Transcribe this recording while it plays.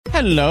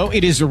Hello,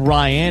 it is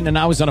Ryan, and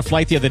I was on a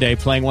flight the other day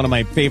playing one of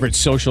my favorite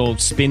social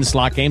spin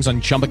slot games on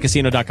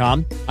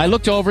ChumbaCasino.com. I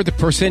looked over at the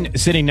person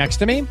sitting next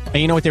to me, and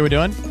you know what they were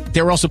doing?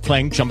 They were also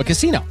playing Chumba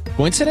Casino.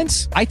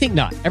 Coincidence? I think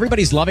not.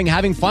 Everybody's loving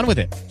having fun with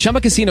it.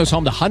 Chumba Casino is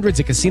home to hundreds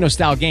of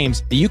casino-style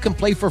games that you can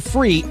play for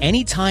free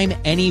anytime,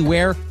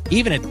 anywhere,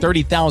 even at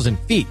 30,000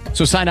 feet.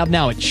 So sign up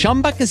now at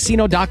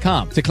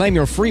ChumbaCasino.com to claim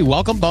your free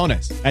welcome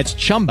bonus. That's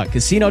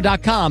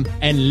ChumbaCasino.com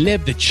and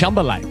live the Chumba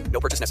life.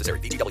 No purchase necessary.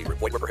 VGW.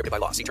 Void where prohibited by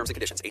law. See terms and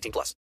conditions. 18+.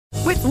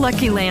 With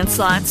Lucky Land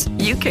Slots,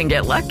 you can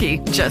get lucky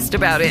just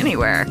about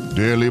anywhere.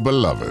 Dearly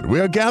beloved, we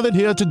are gathered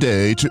here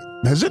today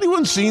to... Has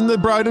anyone seen the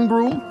bride and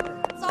groom?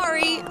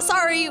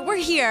 Sorry, we're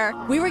here.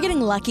 We were getting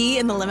lucky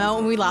in the limo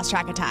and we lost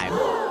track of time.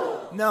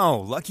 No,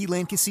 Lucky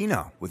Land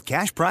Casino, with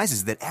cash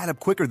prizes that add up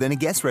quicker than a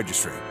guest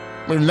registry.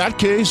 In that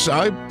case,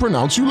 I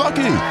pronounce you lucky.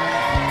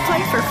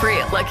 Play for free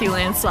at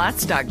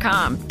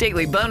LuckyLandSlots.com.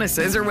 Daily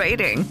bonuses are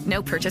waiting.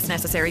 No purchase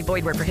necessary.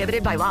 Void where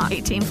prohibited by law.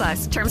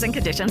 18+. Terms and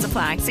conditions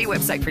apply. See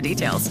website for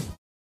details.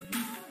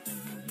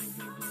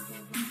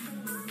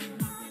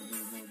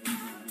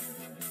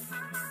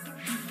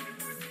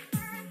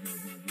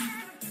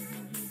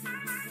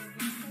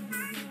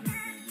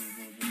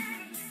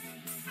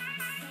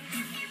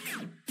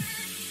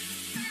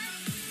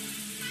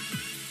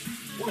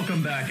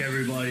 Welcome back,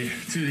 everybody,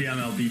 to the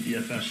MLB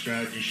DFS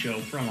Strategy Show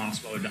from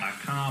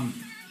Osmo.com.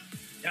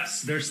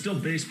 Yes, there's still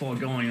baseball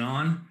going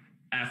on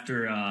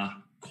after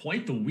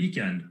quite the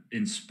weekend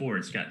in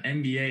sports. Got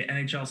NBA,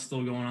 NHL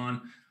still going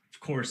on. Of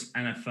course,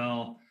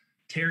 NFL.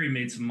 Terry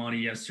made some money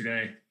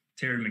yesterday.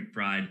 Terry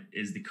McBride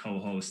is the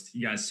co-host.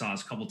 You guys saw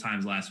us a couple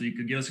times last week.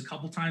 Could give us a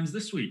couple times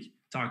this week,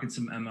 talking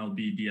some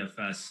MLB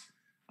DFS.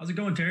 How's it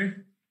going, Terry?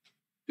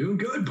 Doing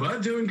good,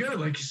 bud. Doing good.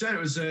 Like you said, it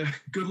was a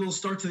good little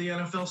start to the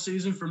NFL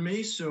season for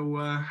me, so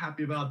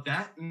happy about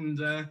that. And,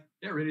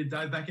 ready to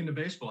dive back into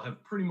baseball. I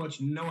have pretty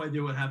much no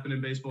idea what happened in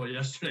baseball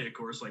yesterday, of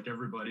course, like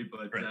everybody.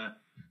 But right.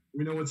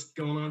 We know what's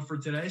going on for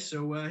today,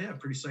 so,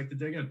 pretty psyched to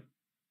dig in.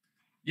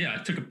 Yeah,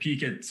 I took a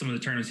peek at some of the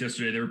tournaments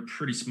yesterday. They were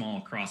pretty small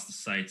across the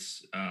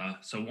sites,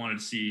 so I wanted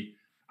to see.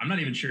 I'm not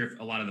even sure if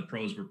a lot of the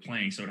pros were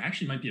playing, so it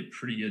actually might be a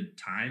pretty good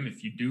time.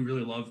 If you do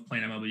really love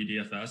playing MLB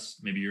DFS,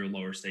 maybe you're a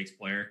lower stakes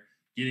player,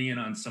 getting in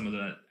on some of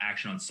the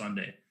action on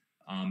Sunday.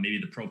 Maybe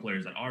the pro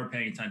players that are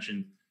paying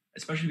attention,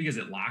 especially because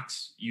it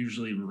locks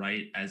usually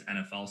right as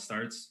NFL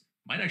starts,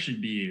 might actually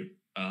be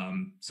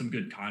some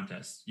good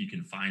contests you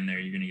can find there.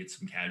 You're going to get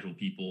some casual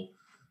people.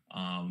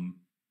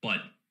 But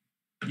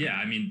yeah,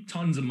 I mean,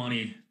 tons of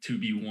money to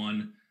be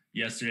won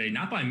yesterday,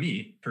 not by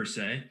me per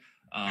se,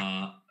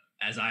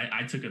 as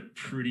I took a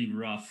pretty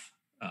rough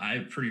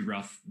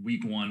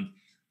week one,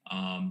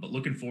 but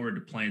looking forward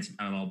to playing some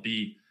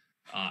MLB.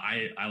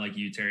 I like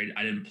you, Terry.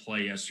 I didn't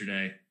play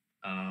yesterday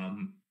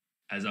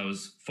as I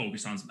was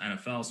focused on some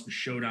NFL, some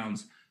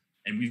showdowns.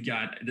 And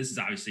this is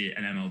obviously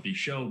an MLB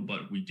show,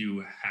 but we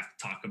do have to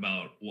talk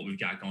about what we've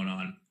got going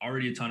on.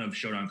 Already a ton of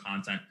showdown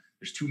content.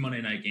 There's 2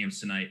 Monday night games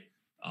tonight.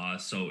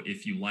 So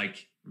if you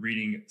like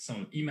reading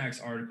some of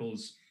Emacs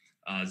articles,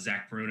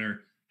 Zach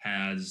Bruner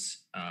has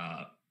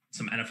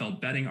some NFL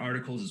betting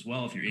articles as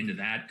well. If you're into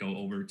that, go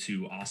over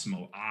to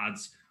Osmo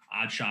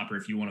Odd Shopper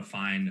if you want to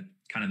find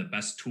kind of the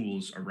best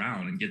tools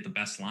around and get the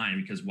best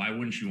line, because why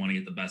wouldn't you want to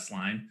get the best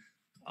line?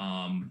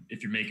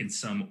 If you're making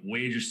some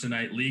wagers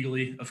tonight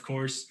legally, of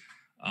course,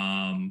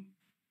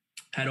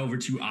 head over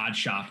to Odd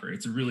Shopper.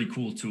 It's a really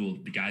cool tool.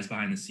 The guys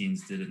behind the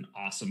scenes did an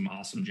awesome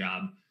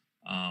job.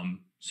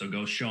 So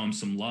go show them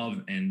some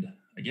love and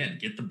again,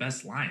 get the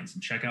best lines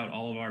and check out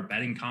all of our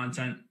betting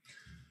content.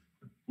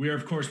 We are,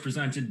 of course,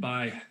 presented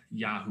by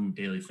Yahoo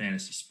Daily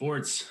Fantasy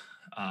Sports,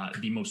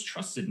 the most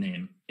trusted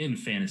name in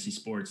fantasy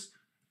sports.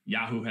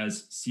 Yahoo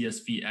has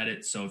CSV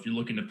edit. So if you're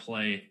looking to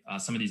play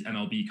some of these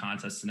MLB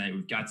contests tonight,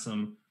 we've got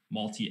some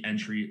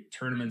multi-entry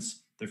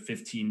tournaments. They're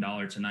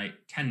 $15 tonight,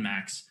 10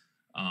 max.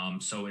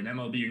 So in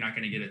MLB, you're not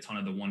going to get a ton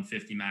of the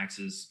 150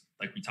 maxes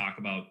like we talk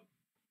about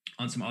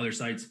on some other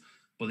sites,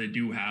 but they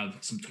do have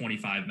some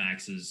 25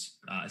 maxes,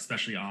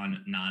 especially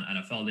on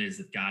non-NFL days.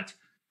 They've got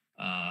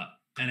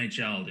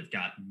NHL, they've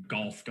got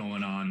golf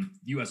going on,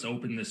 US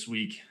Open this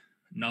week,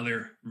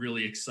 another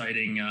really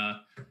exciting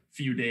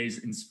few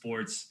days in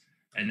sports.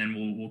 And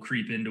then we'll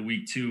creep into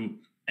week 2.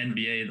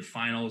 NBA,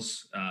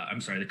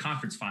 the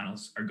conference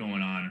finals are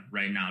going on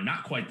right now.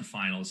 Not quite the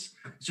finals.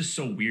 It's just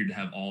so weird to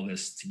have all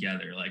this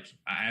together. Like,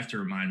 I have to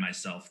remind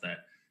myself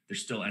that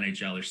there's still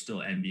NHL, there's still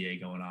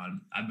NBA going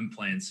on. I've been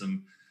playing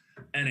some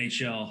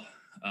NHL,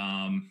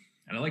 and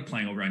I like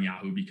playing over on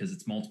Yahoo because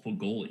it's multiple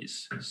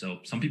goalies. So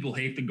some people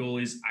hate the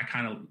goalies. I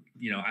kind of,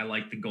 I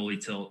like the goalie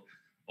tilt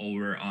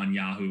over on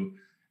Yahoo.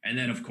 And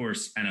then, of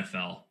course,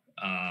 NFL.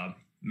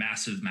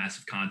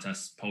 Massive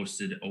contests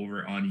posted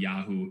over on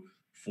Yahoo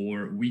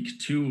for week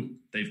 2.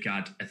 They've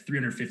got a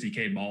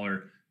 350K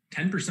baller,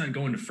 10%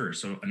 going to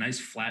first. So a nice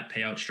flat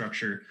payout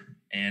structure.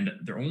 And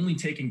they're only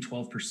taking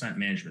 12%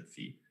 management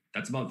fee.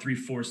 That's about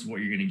 3/4 of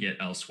what you're going to get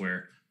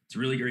elsewhere. It's a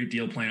really great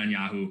deal playing on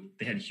Yahoo.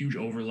 They had a huge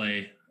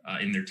overlay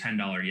in their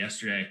 $10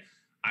 yesterday.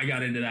 I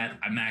got into that.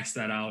 I maxed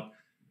that out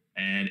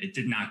and it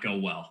did not go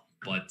well.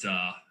 but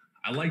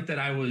I like that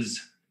I was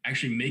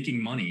actually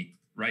making money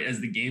right as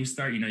the game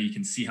start. You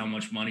can see how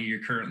much money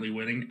you're currently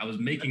winning. I was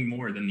making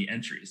more than the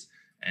entries,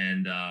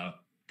 and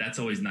that's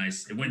always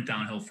nice. It went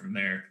downhill from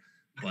there,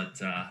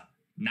 but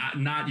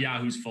not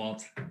Yahoo's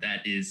fault.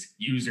 That is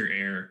user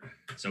error.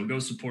 So go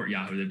support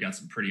Yahoo. They've got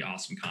some pretty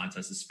awesome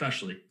contests,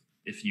 especially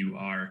if you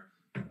are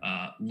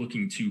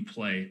looking to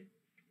play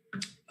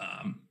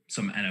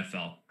some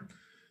NFL.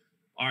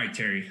 All right,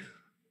 Terry.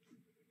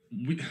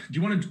 Do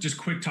you want to just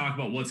quick talk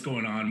about what's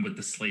going on with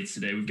the slates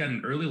today? We've got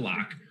an early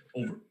lock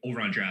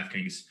over on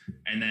DraftKings,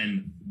 and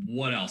then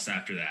what else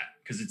after that?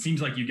 Because it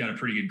seems like you've got a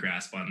pretty good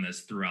grasp on this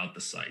throughout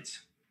the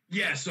sites.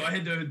 Yeah, so I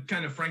had to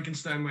kind of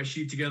Frankenstein my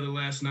sheet together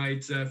last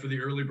night for the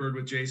early bird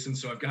with Jason.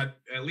 So I've got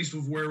at least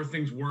of where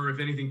things were. If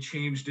anything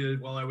changed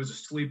while I was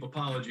asleep,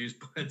 apologies.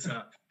 But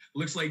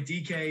looks like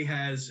DK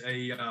has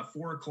a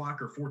 4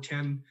 o'clock or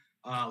 4:10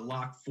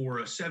 lock for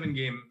a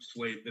 7-game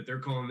slate that they're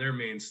calling their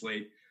main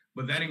slate.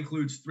 But that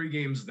includes 3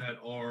 games that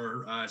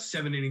are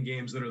 7-inning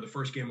games that are the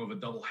first game of a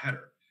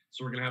doubleheader.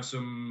 So we're going to have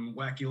some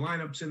wacky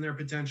lineups in there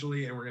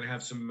potentially, and we're going to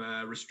have some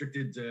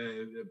restricted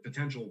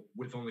potential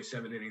with only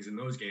 7 innings in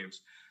those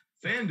games.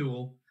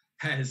 FanDuel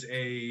has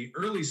a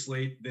early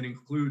slate that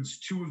includes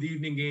 2 of the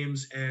evening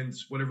games and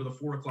whatever the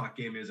 4 o'clock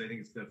game is. I think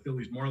it's the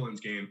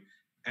Phillies-Marlins game.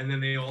 And then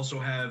they also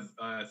have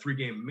a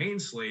 3-game main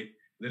slate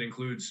that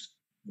includes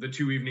the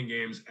 2 evening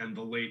games and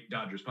the late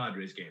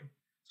Dodgers-Padres game.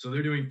 So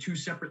they're doing 2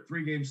 separate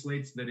 3-game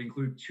slates that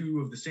include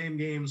 2 of the same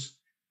games,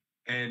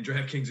 and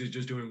DraftKings is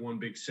just doing 1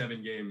 big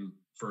 7-game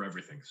for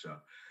everything. So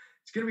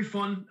it's going to be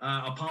fun.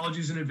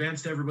 Apologies in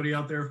advance to everybody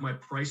out there if my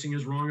pricing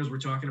is wrong as we're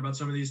talking about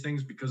some of these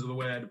things, because of the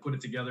way I had to put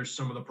it together.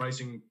 Some of the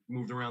pricing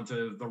moved around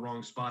to the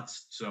wrong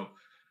spots. So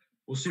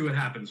we'll see what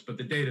happens, but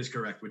the data is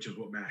correct, which is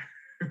what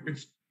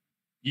matters.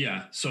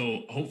 Yeah.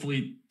 So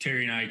hopefully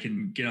Terry and I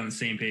can get on the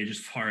same page as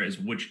far as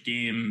which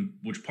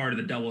part of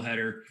the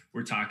doubleheader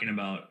we're talking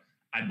about.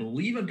 I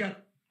believe I've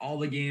got all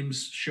the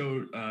games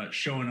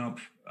showing up.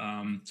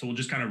 So we'll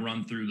just kind of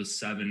run through the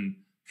 7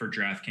 for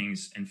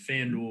DraftKings and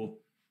FanDuel.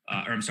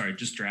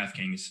 Just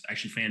DraftKings.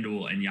 Actually,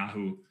 FanDuel and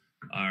Yahoo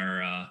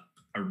are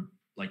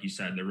like you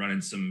said, they're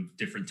running some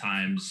different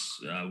times.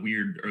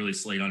 Weird early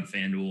slate on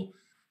FanDuel.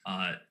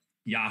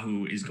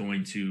 Yahoo is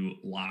going to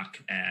lock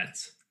at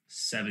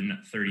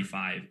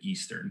 7:35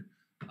 Eastern.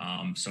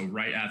 So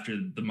right after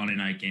the Monday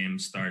night game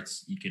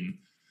starts, you can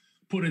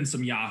put in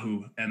some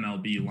Yahoo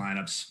MLB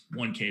lineups,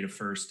 1K to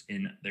first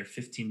in their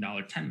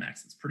 $15 10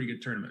 max. It's a pretty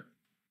good tournament.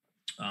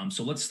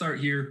 So let's start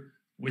here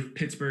with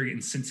Pittsburgh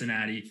and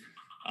Cincinnati.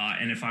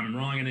 And if I'm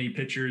wrong on any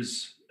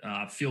pitchers,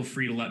 feel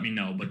free to let me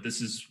know. But this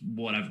is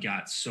what I've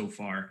got so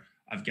far.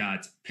 I've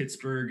got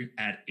Pittsburgh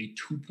at a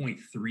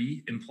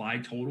 2.3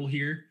 implied total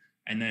here,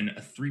 and then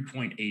a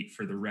 3.8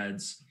 for the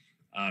Reds.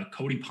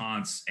 Cody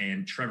Ponce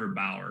and Trevor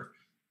Bauer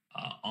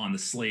on the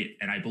slate.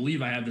 And I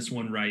believe I have this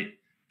one right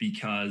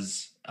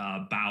because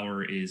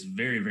Bauer is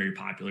very, very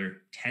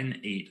popular.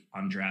 10-8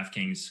 on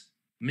DraftKings,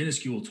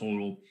 minuscule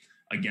total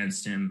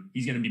against him.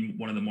 He's going to be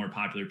one of the more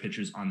popular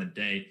pitchers on the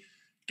day.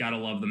 Got to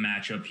love the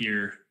matchup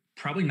here.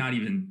 Probably not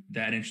even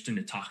that interesting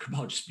to talk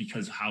about just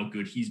because of how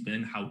good he's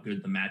been, how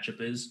good the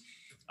matchup is.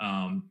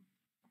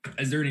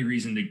 Is there any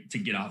reason to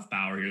get off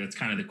Bauer here? That's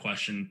kind of the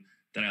question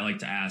that I like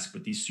to ask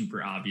with these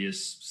super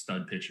obvious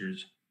stud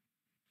pitchers.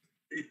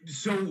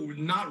 So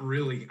not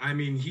really. I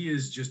mean, he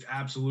is just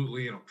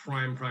absolutely in a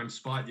prime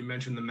spot. You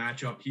mentioned the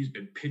matchup. He's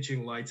been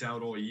pitching lights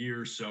out all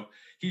year. So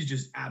he's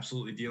just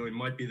absolutely dealing.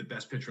 Might be the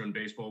best pitcher in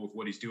baseball with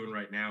what he's doing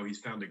right now. He's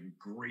found a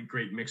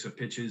great mix of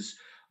pitches.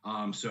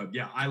 So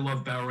yeah, I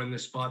love Bauer in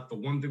this spot. The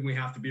one thing we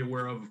have to be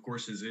aware of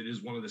course, is it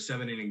is one of the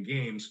 7-inning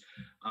games.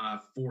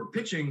 For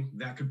pitching,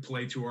 that could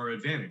play to our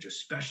advantage,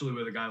 especially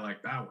with a guy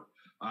like Bauer.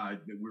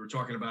 We were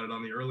talking about it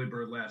on the early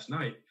bird last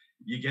night.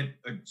 You get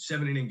a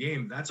 7-inning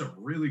game, that's a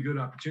really good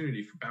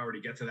opportunity for Bauer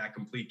to get to that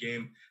complete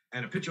game.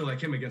 And a pitcher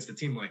like him against a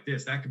team like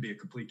this, that could be a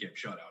complete game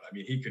shutout. I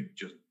mean, he could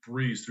just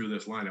breeze through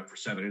this lineup for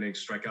 7 innings,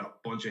 strike out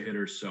a bunch of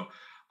hitters. So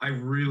I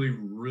really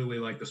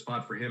like the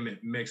spot for him.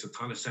 It makes a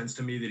ton of sense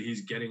to me that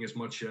he's getting as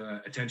much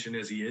attention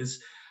as he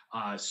is.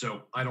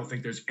 So I don't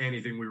think there's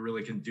anything we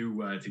really can do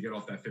to get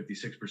off that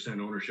 56%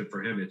 ownership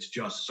for him. It's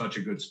just such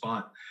a good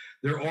spot.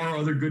 There are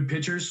other good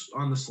pitchers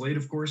on the slate,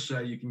 of course.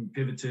 You can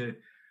pivot to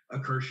a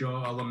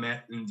Kershaw, a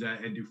Lamet,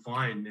 and do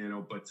fine,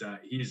 but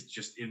he's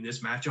just in this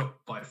matchup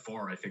by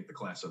far, I think, the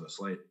class of the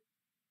slate.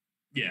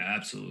 Yeah,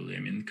 absolutely. I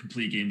mean, the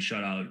complete game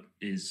shutout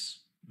is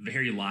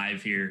very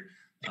live here.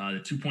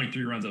 The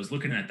 2.3 runs, I was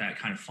looking at that,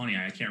 kind of funny.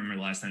 I can't remember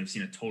the last time I've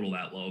seen a total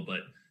that low,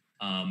 but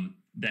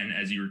then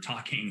as you were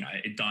talking,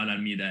 it dawned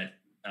on me that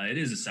it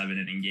is a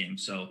 7-inning game.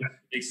 So it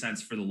makes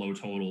sense for the low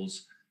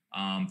totals.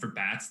 For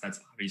bats, that's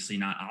obviously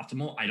not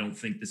optimal. I don't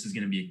think this is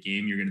going to be a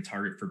game you're going to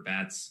target for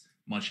bats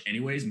much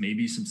anyways.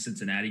 Maybe some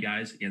Cincinnati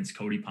guys against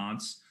Cody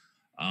Ponce.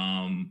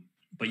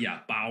 But yeah,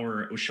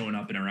 Bauer was showing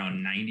up in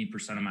around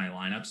 90% of my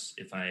lineups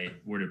if I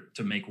were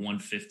to make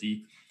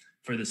 150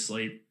 for the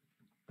slate.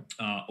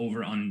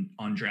 over on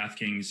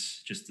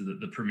DraftKings, just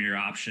the premier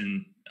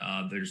option.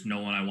 There's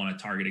no one I want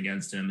to target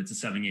against him. It's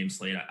a 7-game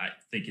slate. I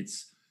think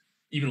it's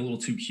even a little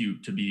too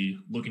cute to be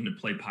looking to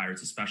play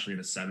Pirates, especially in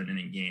a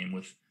 7-inning game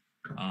with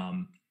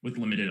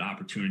limited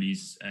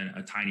opportunities and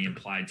a tiny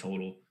implied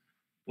total.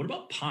 What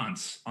about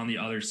Ponce on the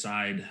other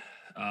side?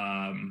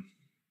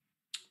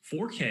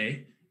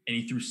 4K, and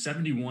he threw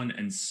 71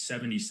 and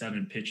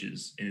 77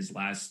 pitches in his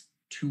last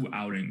 2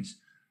 outings.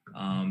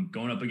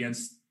 Going up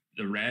against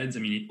the Reds, I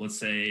mean, let's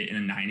say in a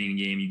 9-inning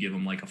game, you give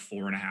him like a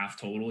 4.5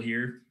 total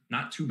here.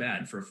 Not too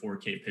bad for a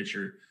 4K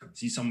pitcher. Is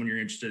he someone you're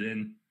interested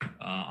in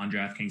on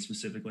DraftKings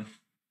specifically?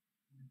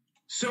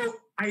 So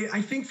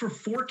I think for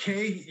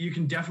 4K, you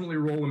can definitely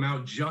roll him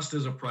out just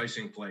as a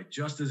pricing play,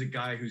 just as a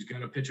guy who's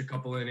going to pitch a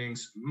couple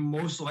innings,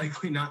 most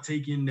likely not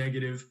take in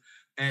negative,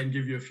 and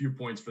give you a few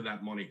points for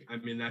that money. I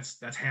mean, that's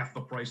half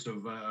the price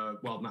of,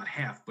 well, not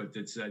half, but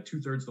it's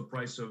 2/3 the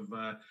price of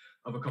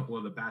a couple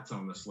of the bats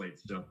on the slate.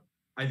 So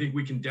I think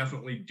we can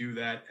definitely do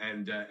that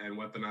and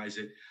weaponize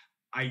it.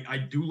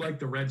 I do like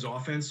the Reds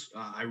offense.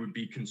 I would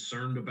be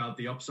concerned about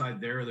the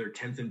upside there. They're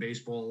 10th in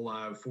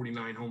baseball,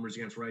 49 homers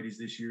against righties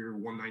this year,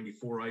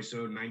 194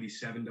 ISO,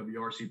 97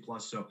 WRC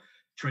plus. So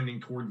trending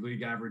toward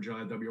league average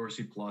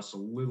WRC plus, a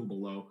little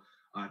below.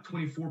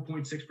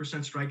 24.6%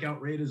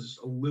 strikeout rate is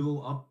a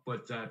little up,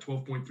 but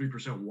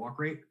 12.3% walk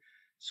rate.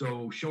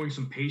 So showing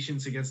some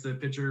patience against the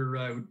pitcher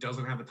who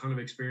doesn't have a ton of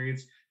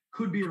experience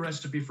could be a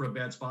recipe for a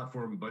bad spot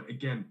for him. But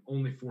again,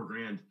 only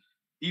 $4,000.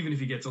 Even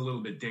if he gets a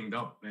little bit dinged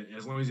up,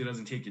 as long as he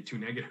doesn't take it too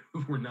negative,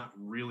 we're not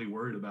really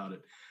worried about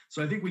it.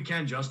 So I think we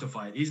can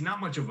justify it. He's not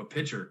much of a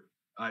pitcher.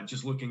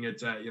 Just looking at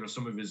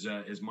some of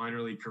his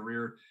minor league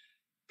career,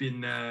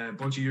 been a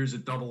bunch of years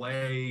at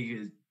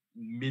AA,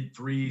 mid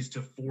 3s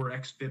to 4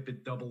 xFIP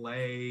at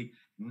AA,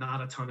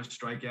 not a ton of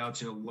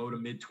strikeouts, low to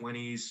mid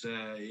 20s,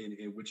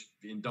 which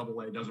in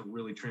AA doesn't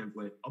really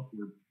translate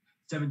upward.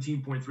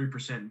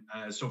 17.3%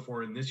 so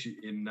far in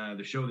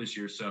the show this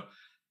year. So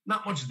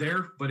not much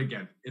there, but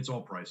again, it's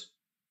all price.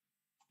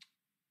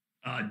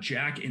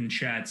 Jack in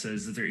chat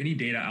says, is there any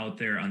data out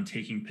there on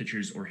taking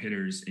pitchers or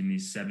hitters in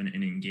these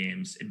 7-inning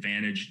games?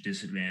 Advantage,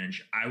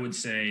 disadvantage? I would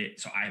say,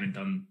 so I haven't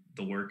done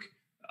the work,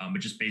 but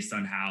just based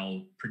on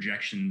how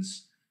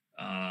projections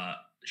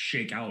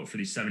shake out for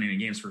these 7-inning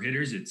games for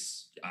hitters,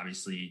 it's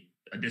obviously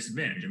a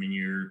disadvantage. I mean,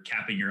 you're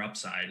capping your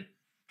upside.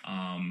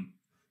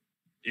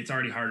 It's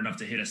already hard enough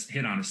to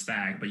hit on a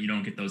stack, but you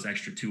don't get those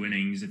extra 2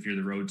 innings if you're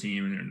the road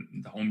team,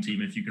 and the home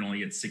team, if you can only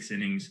get 6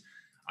 innings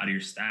out of your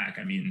stack.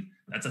 I mean,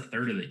 that's a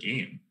third of the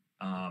game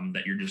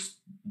that you're just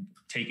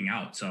taking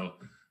out. So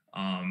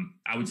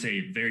I would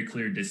say very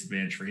clear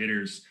disadvantage for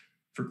hitters.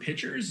 For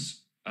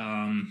pitchers,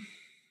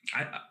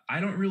 I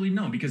don't really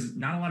know, because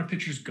not a lot of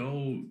pitchers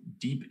go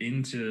deep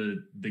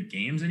into the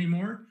games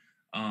anymore.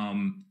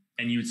 And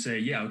you would say,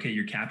 yeah, okay,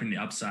 you're capping the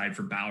upside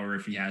for Bauer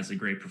if he has a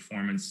great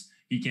performance.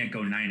 He can't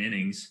go 9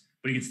 innings,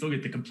 but he can still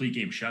get the complete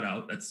game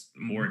shutout. That's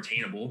more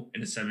attainable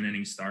in a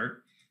 7-inning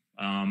start.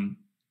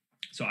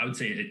 So I would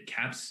say it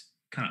caps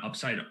kind of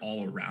upside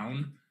all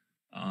around.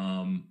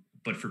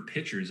 But for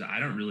pitchers, I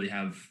don't really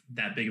have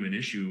that big of an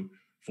issue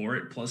for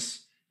it.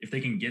 Plus, if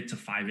they can get to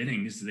 5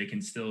 innings, they can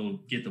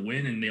still get the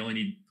win, and they only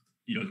need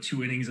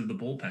 2 innings of the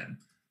bullpen.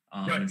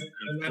 Right. Instead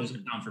of closing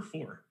it down for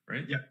 4,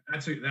 right? Yeah,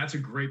 that's a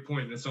great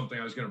point. That's something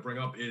I was going to bring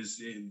up.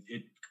 Is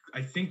it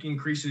I think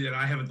increases it.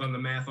 I haven't done the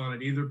math on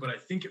it either, but I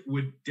think it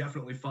would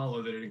definitely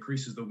follow that it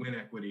increases the win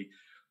equity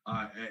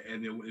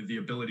and the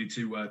ability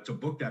to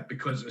book that,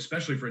 because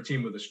especially for a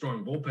team with a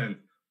strong bullpen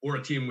or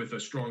a team with a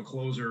strong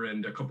closer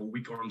and a couple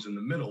weak arms in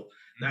the middle,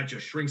 that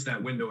just shrinks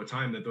that window of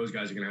time that those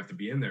guys are going to have to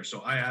be in there.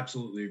 So I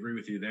absolutely agree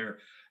with you there.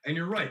 And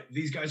you're right.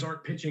 These guys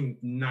aren't pitching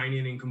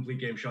 9-inning complete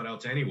game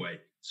shutouts anyway.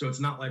 So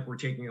it's not like we're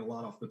taking a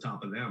lot off the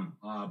top of them,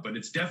 but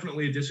it's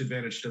definitely a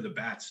disadvantage to the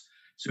bats.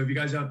 So if you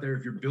guys out there,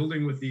 if you're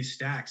building with these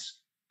stacks,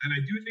 and I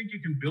do think you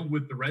can build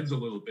with the Reds a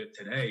little bit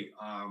today,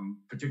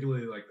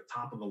 particularly like the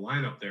top of the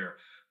lineup there,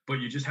 but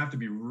you just have to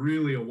be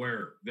really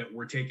aware that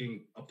we're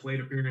taking a plate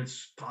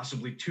appearance,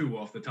 possibly 2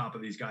 off the top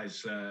of these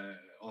guys,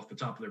 off the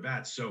top of their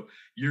bats. So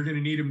you're going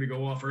to need them to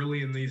go off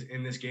early in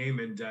this game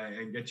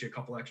and get you a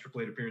couple extra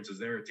plate appearances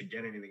there to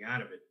get anything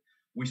out of it.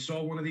 We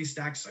saw one of these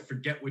stacks, I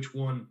forget which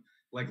one,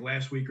 like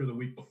last week or the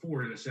week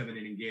before, in a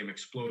 7-inning game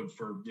explode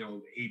for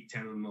 8,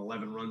 10, and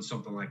 11 runs,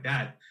 something like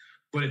that.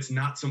 But it's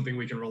not something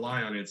we can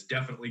rely on. It's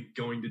definitely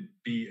going to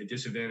be a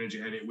disadvantage,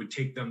 and it would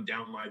take them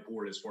down my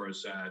board as far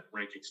as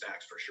ranking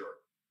stacks for sure.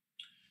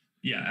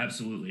 Yeah,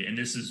 absolutely. And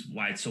this is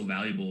why it's so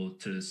valuable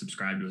to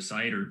subscribe to a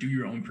site or do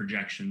your own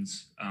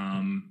projections,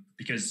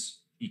 because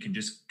you can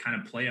just kind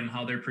of play them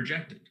how they're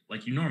projected,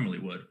 like you normally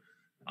would.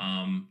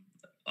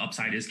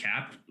 Upside is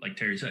capped. Like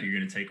Terry said, you're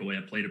going to take away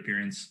a plate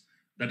appearance.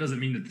 That doesn't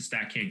mean that the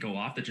stack can't go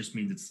off. That just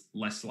means it's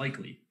less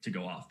likely to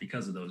go off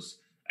because of those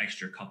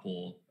extra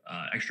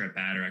at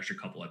bat or extra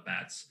couple at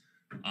bats.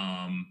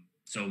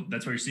 So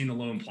that's why you're seeing the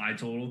low implied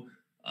total.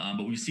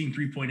 But we've seen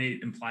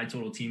 3.8 implied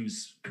total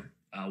teams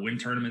win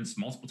tournaments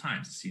multiple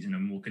times this season,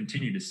 and we'll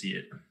continue to see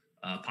it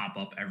pop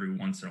up every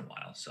once in a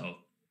while. So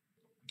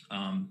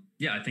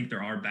Yeah, I think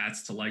there are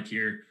bats to like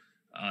here.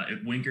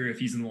 If Winker, if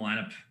he's in the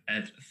lineup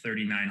at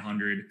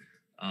 3,900,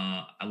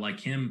 I like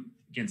him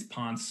against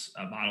Ponce,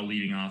 Votto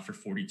leading off for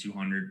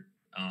 4,200.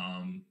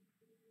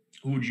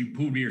 Who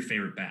would be your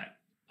favorite bat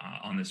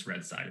on this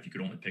Red side if you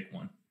could only pick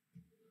one?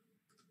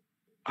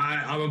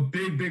 I'm a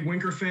big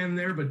Winker fan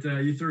there, but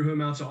you threw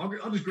him out, so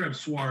I'll just grab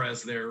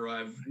Suarez there.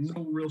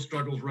 No real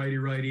struggles,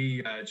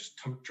 righty, just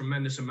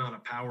tremendous amount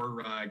of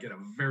power. Get a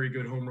very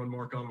good home run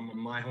mark on him on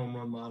my home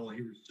run model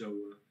here, so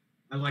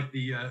I like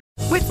the.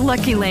 With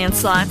Lucky Land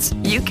Slots,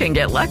 you can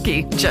get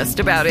lucky just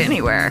about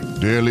anywhere.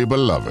 Dearly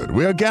beloved,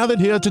 we are gathered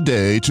here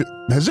today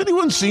to... Has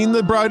anyone seen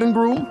the bride and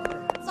groom?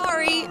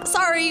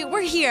 Sorry,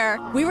 we're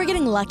here. We were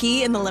getting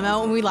lucky in the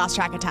limo and we lost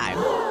track of time.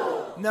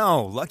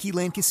 No, Lucky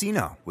Land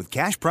Casino, with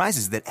cash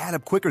prizes that add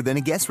up quicker than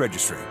a guest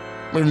registry.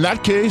 In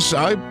that case,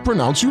 I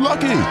pronounce you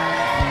lucky.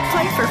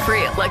 Play for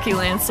free at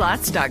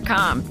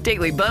LuckyLandSlots.com.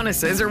 Daily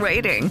bonuses are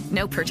waiting.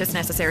 No purchase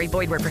necessary.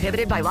 Void where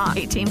prohibited by law.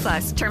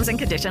 18+. Terms and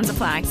conditions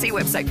apply. See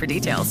website for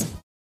details.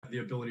 The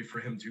ability for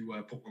him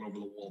to put one over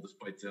the wall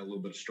despite a little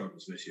bit of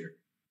struggles this year.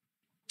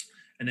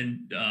 And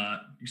then,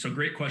 so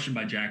great question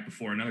by Jack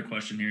before. Another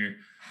question here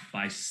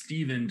by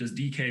Steven. Does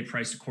DK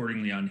price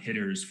accordingly on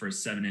hitters for a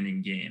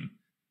 7-inning game?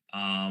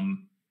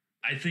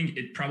 I think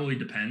it probably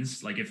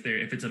depends. Like if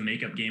it's a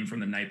makeup game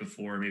from the night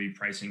before, maybe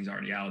pricing's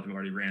already out. They've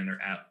already ran their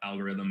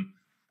algorithm.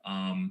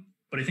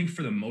 But I think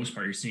for the most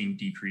part, you're seeing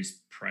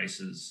decreased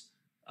prices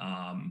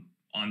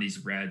on these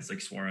reds, like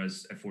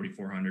Suarez at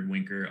 4,400,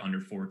 Winker under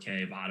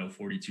 4K, Votto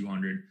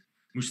 4,200.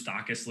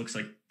 Moustakas looks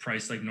like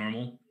priced like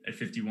normal at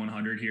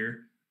 5,100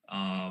 here.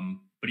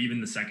 But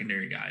even the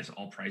secondary guys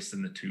all priced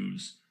in the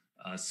twos,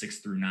 6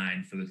 through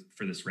 9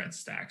 for this red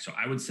stack. So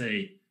I would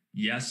say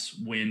yes,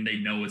 when they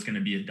know it's going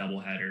to be a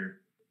doubleheader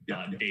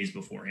days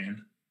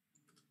beforehand.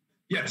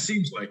 Yeah, it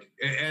seems like,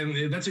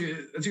 and that's a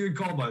good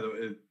call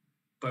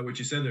by what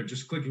you said there.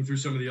 Just clicking through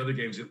some of the other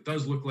games, it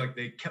does look like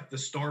they kept the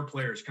star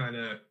players kind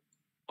of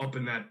up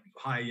in that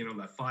high,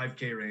 that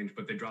 5K range,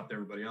 but they dropped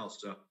everybody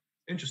else. So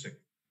interesting.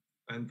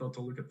 I hadn't thought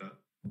to look at that.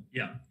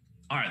 Yeah.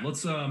 All right,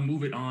 let's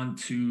move it on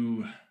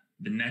to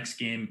the next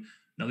game.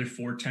 Another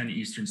 4:10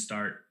 Eastern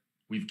start.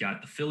 We've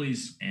got the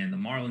Phillies and the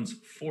Marlins.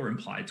 4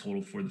 implied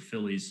total for the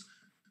Phillies,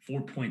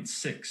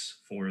 4.6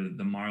 for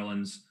the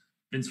Marlins.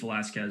 Vince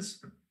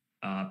Velasquez,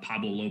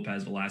 Pablo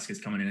Lopez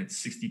Velasquez coming in at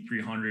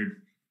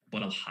 6,300,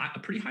 but a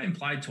pretty high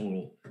implied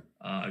total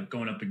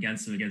going up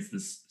against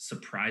this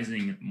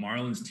surprising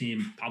Marlins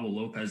team. Pablo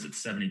Lopez at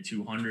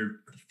 7,200,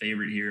 the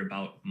favorite here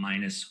about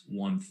minus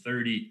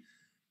 130.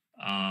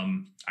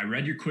 I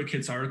read your quick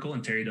hits article,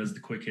 and Terry does the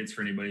quick hits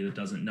for anybody that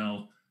doesn't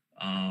know.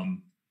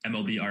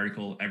 MLB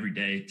article every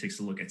day takes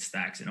a look at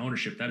stacks and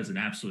ownership. That is an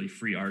absolutely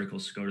free article.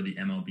 So go to the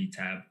MLB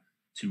tab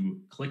to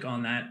click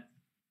on that.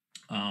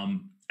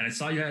 And I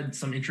saw you had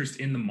some interest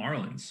in the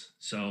Marlins.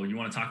 So you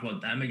want to talk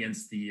about them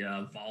against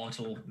the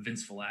volatile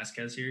Vince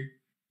Velasquez here?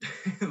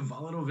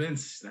 Volatile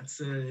Vince.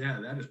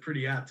 That is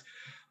pretty apt.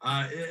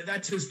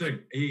 That's his thing.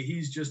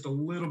 He's just a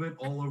little bit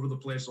all over the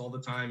place all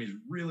the time. He's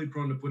really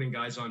prone to putting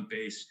guys on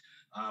base.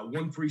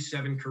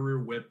 137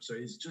 career whip. So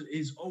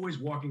he's always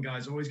walking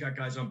guys, always got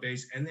guys on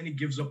base, and then he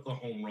gives up the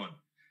home run.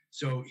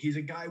 So he's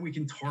a guy we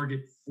can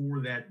target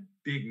for that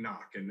big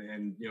knock and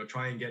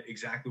try and get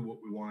exactly what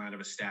we want out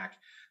of a stack.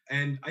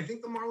 And I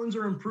think the Marlins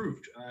are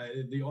improved.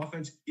 The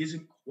offense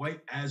isn't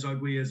quite as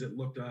ugly as it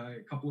looked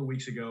a couple of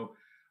weeks ago.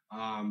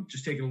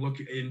 Just taking a look,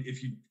 and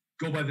if you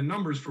go by the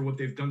numbers for what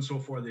they've done so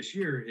far this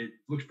year, it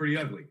looks pretty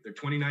ugly. They're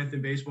 29th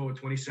in baseball with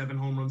 27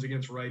 home runs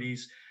against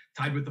righties,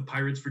 tied with the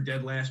Pirates for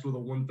dead last with a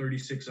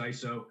 136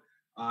 ISO.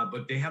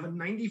 But they have a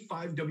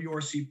 95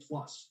 WRC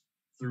plus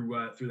through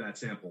that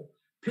sample.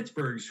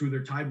 Pittsburgh's, who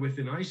they're tied with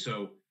in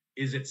ISO,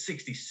 is at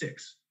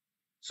 66.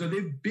 So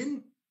they've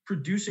been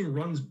producing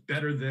runs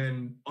better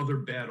than other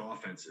bad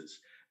offenses.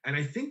 And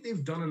I think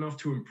they've done enough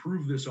to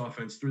improve this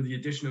offense through the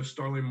addition of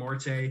Starling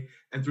Marte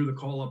and through the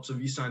call-ups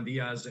of Isan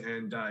Diaz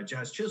and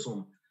Jazz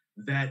Chisholm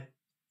that,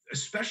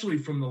 especially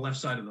from the left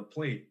side of the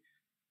plate,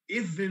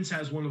 if Vince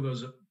has one of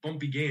those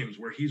bumpy games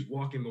where he's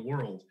walking the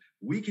world,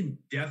 we can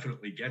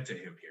definitely get to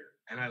him here.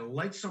 And I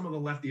like some of the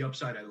lefty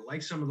upside. I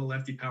like some of the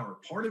lefty power.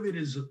 Part of it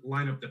is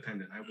lineup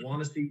dependent. I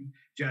want to see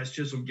Jazz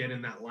Chisholm get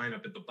in that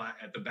lineup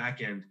at the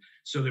back end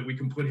so that we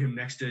can put him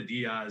next to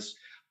Diaz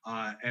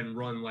and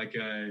run like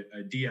a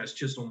Diaz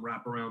Chisholm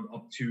wraparound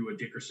up to a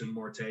Dickerson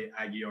Marte,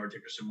 Aguilar,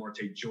 Dickerson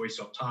Marte, Joyce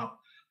up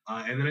top.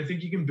 And then I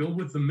think you can build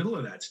with the middle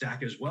of that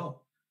stack as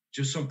well.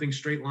 Just something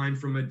straight line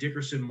from a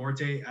Dickerson,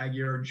 Marte,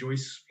 Aguilar,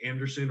 Joyce,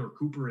 Anderson, or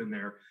Cooper in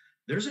there.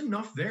 There's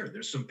enough there.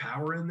 There's some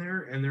power in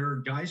there, and there are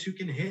guys who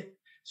can hit.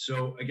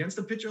 So against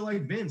a pitcher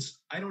like Vince,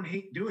 I don't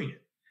hate doing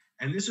it.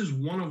 And this is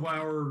one of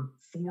our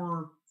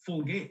 4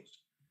 full games.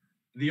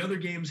 The other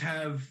games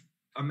have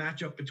a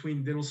matchup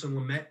between Dinelson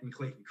Lamet and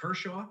Clayton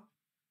Kershaw,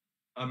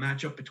 a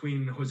matchup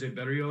between Jose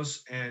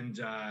Berrios and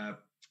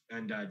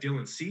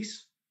Dylan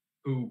Cease,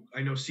 who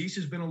I know Cease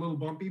has been a little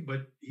bumpy,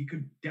 but he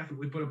could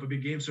definitely put up a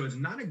big game. So it's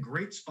not a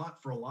great spot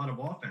for a lot of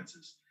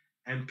offenses.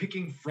 And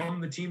picking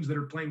from the teams that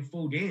are playing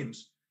full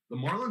games the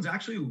Marlins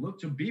actually look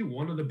to be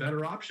one of the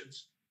better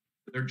options.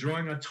 They're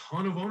drawing a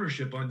ton of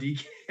ownership on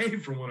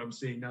DK from what I'm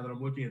seeing now that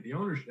I'm looking at the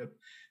ownership,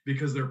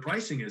 because their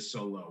pricing is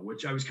so low,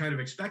 which I was kind of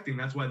expecting.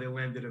 That's why they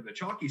landed in the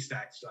chalky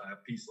stacks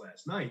piece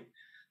last night.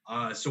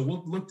 So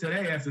we'll look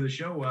today after the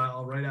show.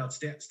 I'll write out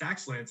stack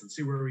slants and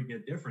see where we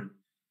get different.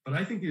 But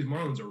I think these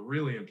Marlins are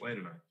really in play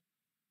tonight.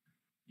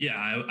 Yeah,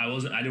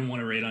 I didn't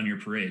want to raid on your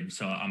parade,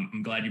 so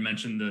I'm glad you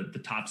mentioned the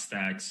top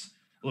stacks.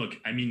 Look,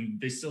 I mean,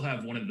 they still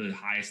have one of the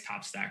highest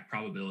top stack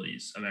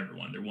probabilities of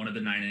everyone. They're one of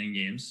the 9-inning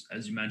games,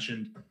 as you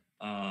mentioned.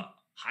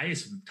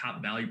 Highest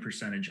top value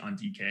percentage on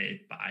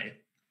DK by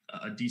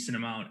a decent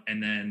amount.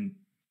 And then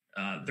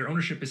their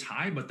ownership is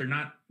high, but they're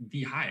not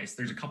the highest.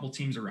 There's a couple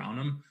teams around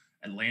them,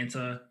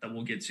 Atlanta that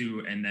we'll get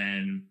to, and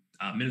then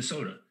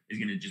Minnesota is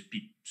going to just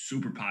be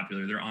super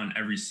popular. They're on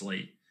every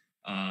slate.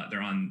 They're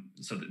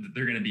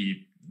going to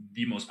be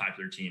the most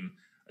popular team,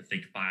 I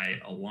think, by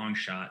a long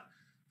shot.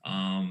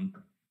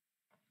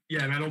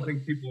 Yeah, and I don't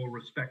think people will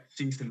respect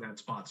Cease in that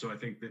spot. So I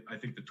think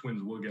the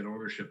Twins will get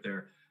ownership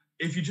there.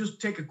 If you just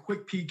take a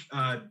quick peek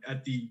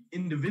at the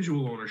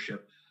individual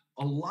ownership,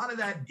 a lot of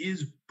that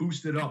is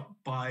boosted up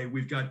by,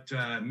 we've got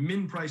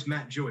min price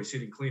Matt Joyce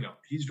hitting cleanup.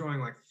 He's drawing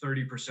like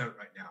 30%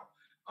 right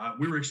now.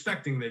 We were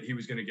expecting that he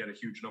was going to get a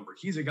huge number.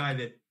 He's a guy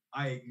that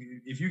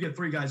if you get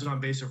 3 guys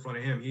on base in front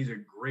of him, he's a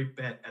great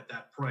bet at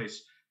that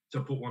price to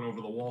put one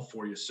over the wall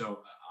for you. So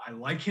I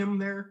like him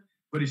there,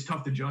 but he's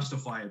tough to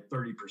justify at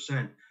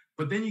 30%.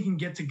 But then you can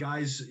get to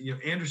guys,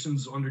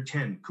 Anderson's under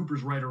 10,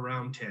 Cooper's right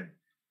around 10.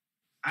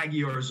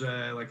 Aguilar's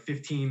like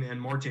 15 and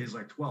Marte's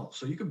like 12.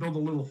 So you can build a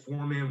little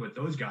 4-man with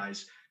those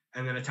guys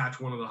and then attach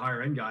one of the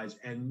higher end guys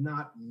and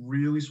not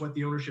really sweat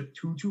the ownership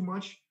too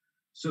much.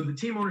 So the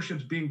team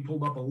ownership's being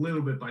pulled up a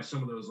little bit by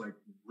some of those like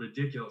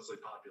ridiculously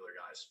popular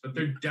guys, but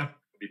there definitely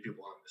will be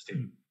people on this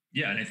team.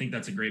 Yeah, and I think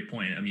that's a great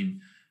point. I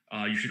mean,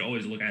 you should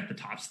always look at the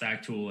top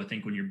stack tool. I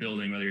think when you're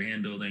building, whether you're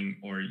hand building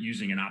or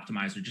using an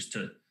optimizer, just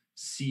to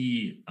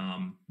see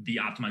the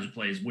optimizer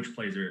plays, which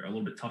plays are a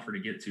little bit tougher to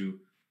get to.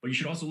 But you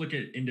should also look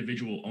at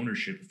individual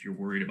ownership if you're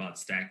worried about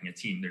stacking a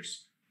team.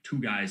 There's 3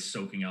 guys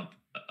soaking up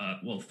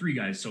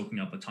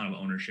a ton of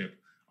ownership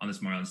on this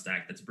Marlins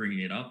stack that's bringing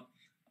it up.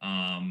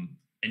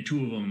 And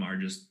 2 of them are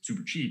just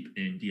super cheap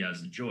in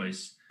Diaz and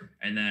Joyce.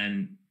 And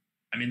then,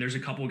 I mean, there's a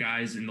couple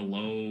guys in the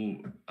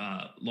low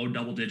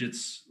double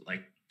digits,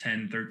 like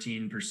 10,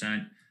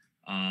 13%.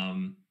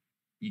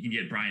 You can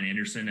get Brian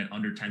Anderson at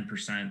under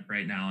 10%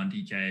 right now on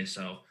DK.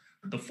 So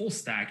the full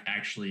stack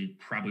actually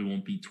probably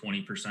won't be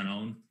 20%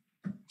 owned.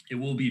 It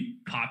will be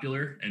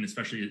popular, and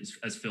especially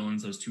as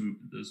fill-ins, those two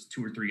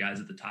or three guys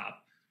at the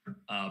top.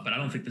 But I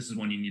don't think this is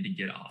one you need to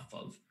get off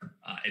of.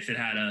 If it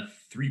had a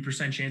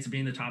 3% chance of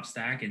being the top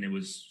stack and it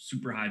was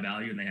super high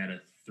value and they had a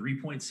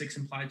 3.6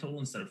 implied total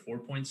instead of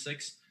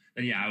 4.6,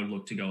 then yeah, I would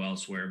look to go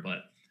elsewhere.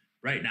 But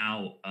right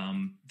now,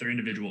 their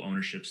individual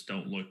ownerships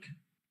don't look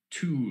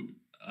too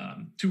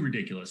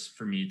ridiculous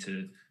for me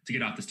to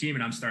get off this team.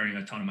 And I'm starting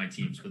a ton of my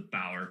teams with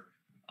Bauer.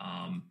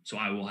 So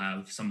I will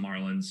have some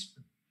Marlins.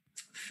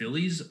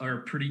 Phillies are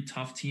a pretty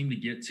tough team to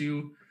get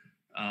to.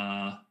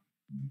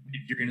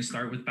 If you're going to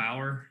start with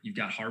Bauer, you've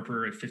got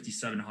Harper at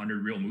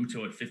 5,700, Real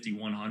Muto at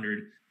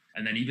 5,100.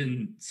 And then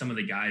even some of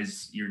the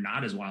guys you're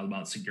not as wild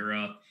about,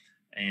 Segura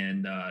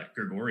and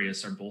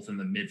Gregorius, are both in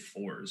the mid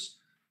 4s.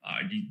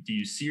 Do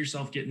you see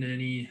yourself getting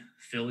any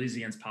Phillies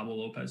against Pablo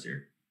Lopez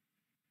here?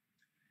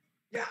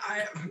 Yeah,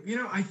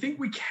 I think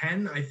we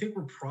can. I think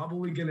we're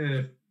probably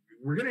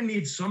we're gonna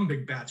need some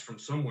big bats from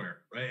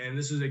somewhere, right? And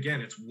this is,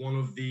 again, it's one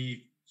of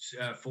the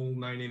full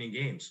 9-inning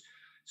games.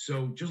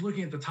 So just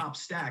looking at the top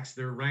stacks,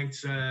 they're ranked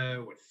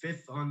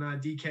 5th on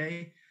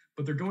DK,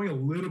 but they're going a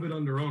little bit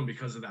under owned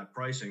because of that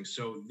pricing.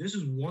 So this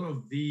is one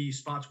of the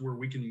spots where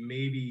we can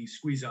maybe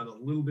squeeze out a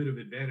little bit of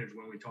advantage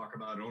when we talk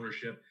about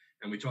ownership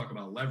and we talk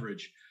about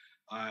leverage.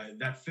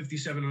 That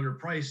 5,700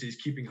 price is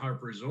keeping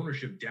Harper's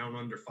ownership down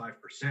under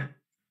 5%.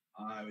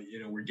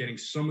 We're getting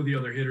some of the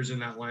other hitters in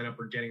that lineup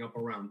are getting up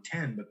around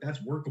 10, but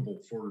that's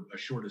workable for a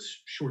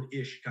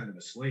short-ish kind of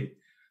a slate.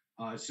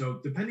 So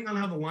depending on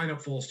how the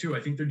lineup falls too, I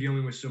think they're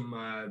dealing with some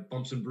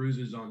bumps and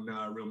bruises on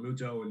Real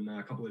Muto and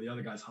a couple of the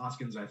other guys,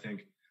 Hoskins, I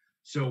think.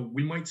 So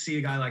we might see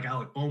a guy like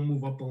Alec Bohm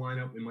move up the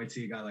lineup. We might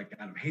see a guy like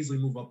Adam Hazley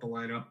move up the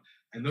lineup,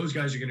 and those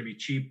guys are going to be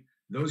cheap.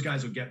 Those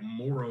guys will get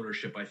more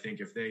ownership, I think,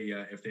 if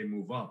they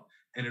move up,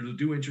 and it'll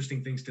do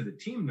interesting things to the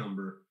team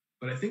number.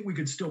 But I think we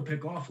could still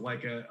pick off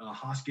like a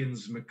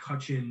Hoskins,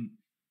 McCutchen,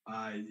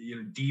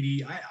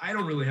 Didi. I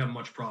don't really have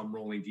much problem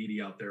rolling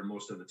Didi out there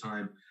most of the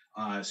time.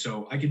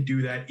 So I can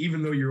do that,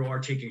 even though you are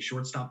taking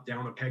shortstop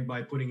down a peg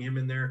by putting him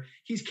in there.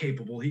 He's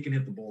capable. He can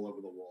hit the ball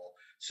over the wall.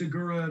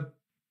 Segura,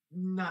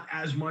 not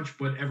as much,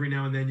 but every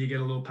now and then you get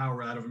a little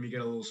power out of him. You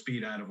get a little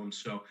speed out of him.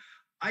 So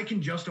I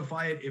can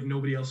justify it if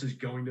nobody else is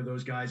going to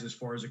those guys as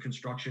far as a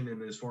construction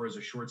and as far as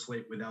a short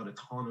slate without a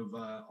ton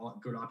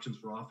of good options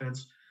for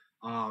offense.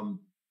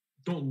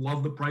 Don't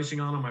love the pricing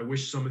on them. I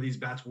wish some of these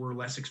bats were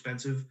less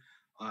expensive.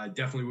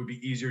 Definitely would be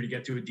easier to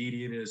get to a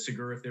Didi and a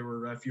Segura if they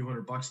were a few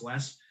 $100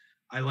 less.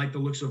 I like the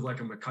looks of like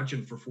a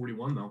McCutchen for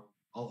 41 though.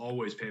 I'll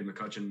always pay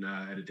McCutchen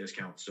at a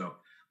discount. So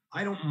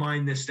I don't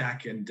mind this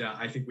stack, and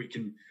I think we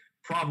can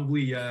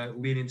probably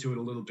lean into it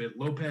a little bit.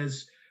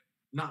 Lopez,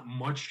 not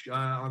much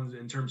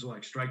in terms of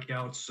like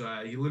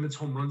strikeouts. He limits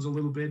home runs a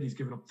little bit. He's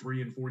given up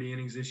 3 in 40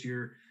 innings this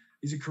year.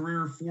 He's a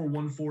career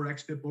 4.14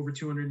 xFIP over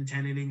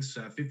 210 innings,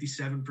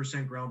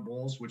 57% ground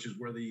balls, which is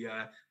where the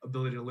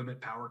ability to limit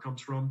power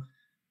comes from.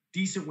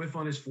 Decent whiff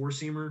on his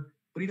four-seamer,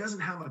 but he doesn't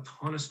have a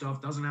ton of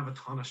stuff, doesn't have a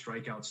ton of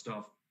strikeout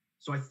stuff.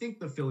 So I think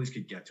the Phillies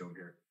could get to him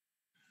here.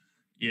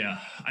 Yeah,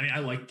 I mean, I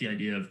like the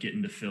idea of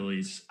getting to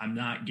Phillies. I'm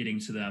not getting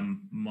to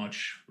them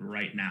much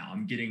right now.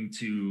 I'm getting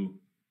to,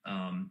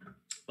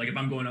 like if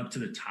I'm going up to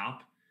the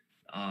top,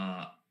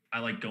 I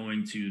like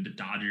going to the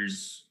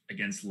Dodgers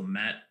against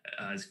Lamet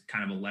as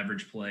kind of a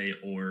leverage play,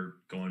 or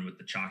going with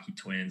the Chalky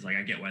Twins. Like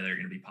I get why they're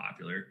going to be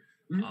popular.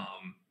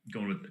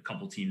 Going with a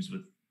couple teams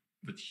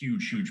with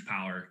huge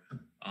power.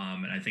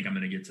 And I think I'm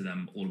going to get to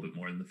them a little bit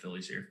more than the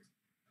Phillies here.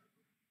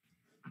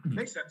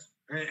 Makes sense.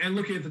 And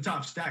looking at the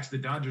top stacks, the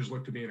Dodgers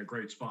look to be in a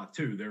great spot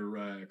too. They're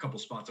a couple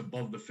spots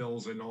above the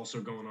Phils and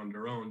also going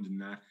underowned.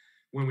 And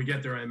when we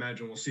get there, I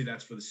imagine we'll see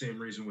that's for the same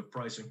reason with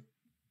pricing.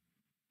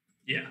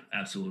 Yeah,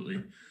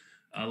 absolutely.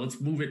 Let's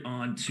move it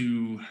on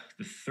to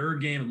the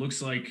third game. It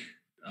looks like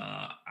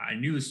I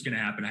knew this was going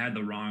to happen. I had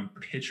the wrong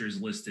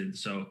pitchers listed.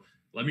 So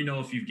let me know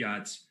if you've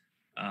got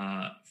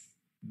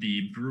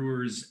the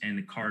Brewers and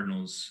the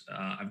Cardinals.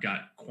 I've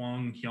got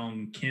Kwang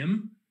Hyung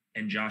Kim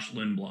and Josh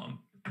Lindblom.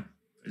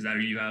 Is that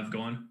who you have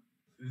going?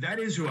 That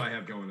is who I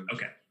have going.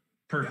 Okay,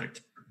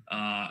 perfect.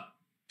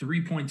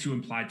 3.2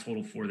 implied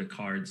total for the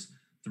Cards,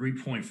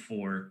 3.4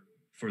 for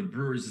the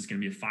Brewers. Is going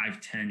to be a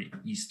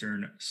 5:10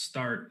 Eastern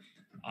start.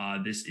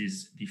 This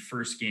is the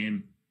first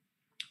game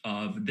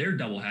of their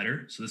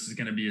doubleheader. So this is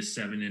going to be a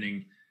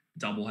 7-inning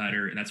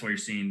doubleheader, and that's why you're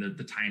seeing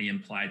the tiny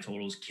implied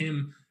totals.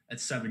 Kim at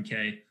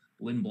 7K,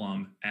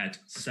 Lindblom at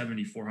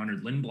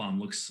 7,400. Lindblom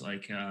looks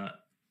like a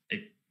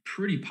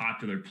pretty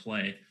popular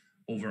play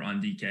over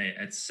on DK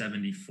at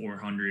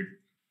 7,400.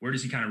 Where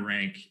does he kind of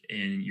rank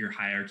in your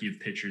hierarchy of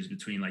pitchers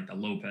between like the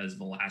Lopez,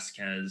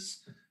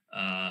 Velasquez?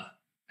 I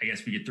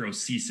guess we could throw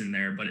Cease in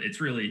there, but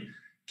it's really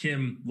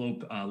Kim,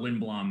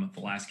 Lindblom,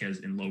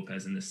 Velasquez, and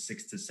Lopez in the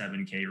 6 to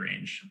 7K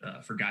range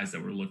for guys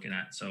that we're looking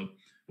at. So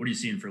what are you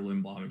seeing for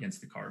Lindblom against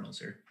the Cardinals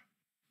here?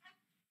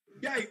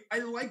 Yeah, I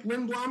like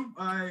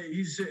Lindblom.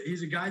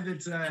 He's a guy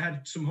that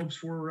had some hopes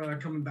for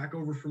coming back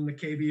over from the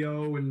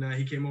KBO, and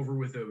he came over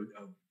with a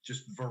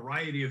just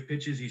variety of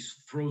pitches. He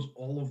throws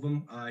all of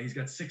them. He's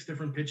got 6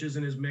 different pitches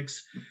in his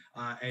mix,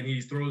 and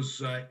he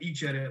throws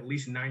each at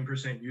least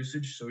 9%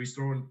 usage. So he's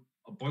throwing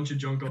a bunch of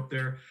junk up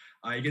there.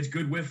 He gets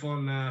good whiff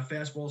on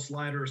fastball,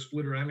 slider, a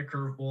splitter, and a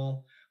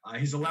curveball.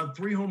 He's allowed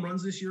 3 home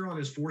runs this year on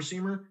his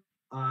four-seamer.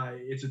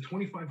 It's a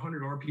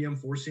 2,500 RPM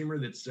four-seamer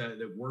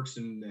that works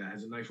and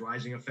has a nice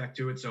rising effect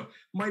to it. So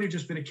might have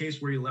just been a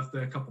case where he left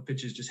a couple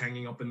pitches just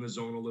hanging up in the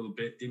zone a little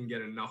bit, didn't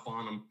get enough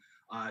on them.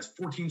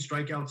 14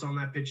 strikeouts on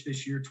that pitch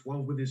this year,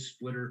 12 with his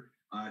splitter,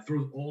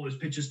 throws all his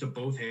pitches to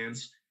both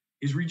hands.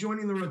 He's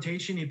rejoining the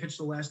rotation. He pitched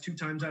the last 2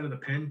 times out of the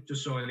pen,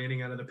 just so an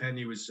inning out of the pen.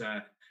 He was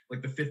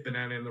like the 5th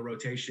banana in the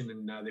rotation,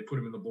 and they put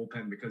him in the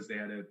bullpen because they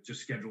had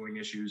just scheduling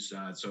issues.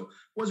 So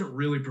wasn't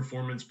really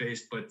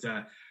performance-based, but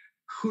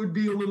could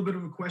be a little bit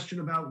of a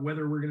question about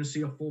whether we're going to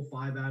see a full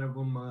 5 out of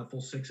him,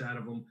 full 6 out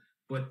of him.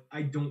 But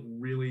I don't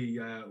really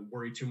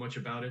worry too much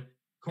about it.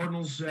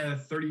 Cardinals,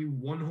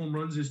 31 home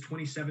runs is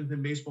 27th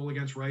in baseball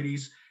against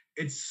righties.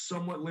 It's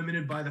somewhat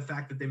limited by the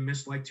fact that they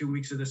missed like 2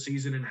 weeks of the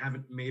season and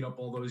haven't made up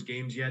all those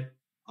games yet.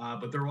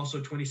 But they're also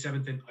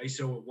 27th in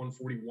ISO at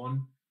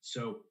 141.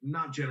 So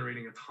not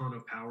generating a ton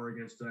of power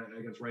against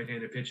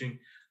right-handed pitching.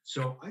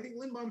 So I think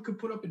Lindblom could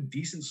put up a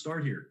decent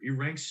start here. He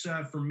ranks,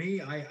 for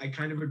me, I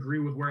kind of agree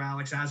with where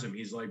Alex has him.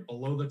 He's like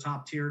below the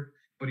top tier,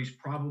 but he's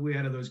probably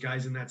out of those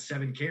guys in that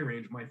 7K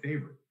range, my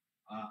favorite.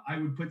 I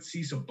would put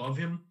Cease above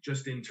him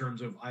just in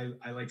terms of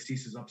I like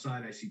Cease's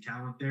upside. I see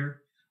talent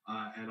there,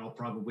 and I'll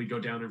probably go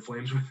down in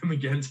flames with him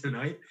again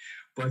tonight.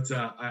 But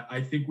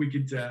I think we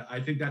could. I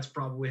think that's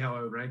probably how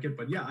I would rank it.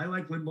 But yeah, I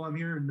like Lindblom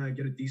here and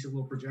get a decent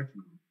little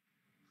projection.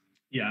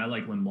 Yeah, I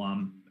like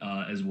Lindblom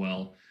as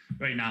well.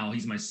 Right now,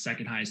 he's my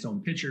second highest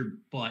owned pitcher,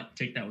 but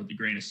take that with a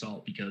grain of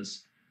salt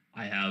because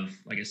I have,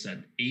 like I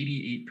said,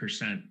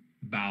 88%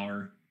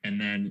 Bauer, and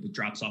then it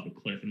drops off a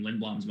cliff. And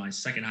Lindblom's my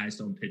second highest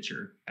owned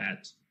pitcher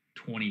at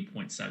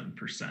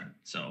 20.7%.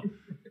 So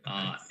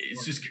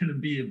it's just going to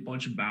be a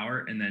bunch of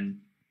Bauer, and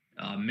then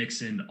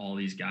mix in all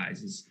these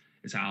guys is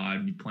how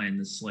I'd be playing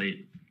this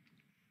slate.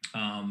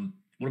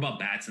 What about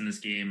bats in this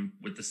game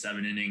with the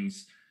 7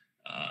 innings?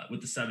 With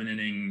the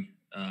 7-inning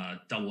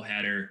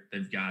doubleheader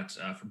they've got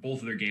for both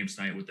of their games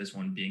tonight, with this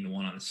one being the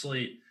one on the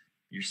slate,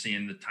 you're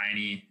seeing the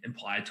tiny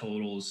implied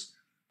totals.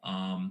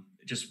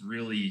 It just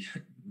really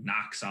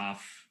knocks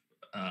off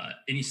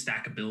any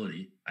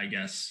stackability, I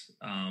guess,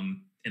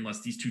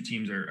 unless these two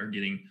teams are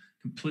getting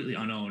completely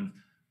unowned.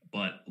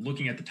 But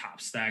looking at the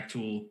top stack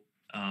tool,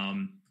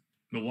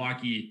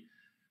 Milwaukee,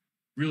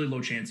 really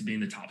low chance of being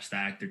the top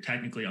stack. They're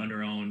technically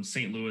under-owned.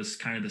 St. Louis,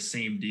 kind of the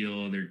same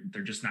deal.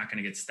 They're just not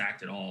going to get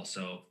stacked at all.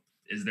 So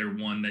is there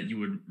one that you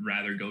would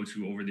rather go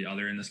to over the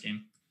other in this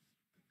game?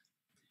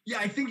 Yeah,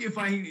 I think if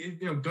I,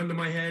 gun to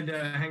my head,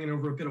 hanging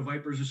over a pit of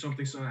vipers or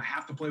something, so I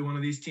have to play one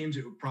of these teams,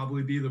 it would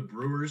probably be the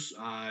Brewers.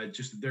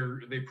 Just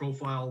they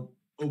profile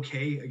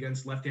okay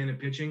against left-handed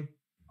pitching.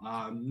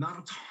 Not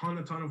a ton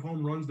of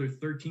home runs. They're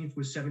 13th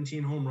with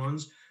 17 home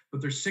runs,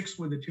 but they're 6th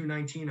with a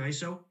 219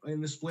 ISO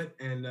in the split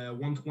and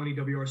 120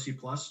 WRC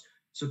plus.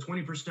 So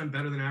 20%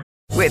 better than average.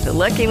 With the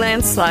Lucky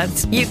Land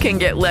Slots, you can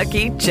get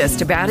lucky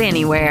just about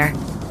anywhere.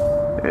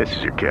 This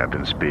is your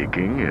captain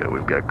speaking.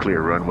 We've got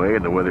clear runway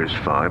and the weather's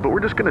fine, but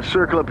we're just going to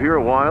circle up here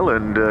a while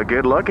and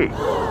get lucky.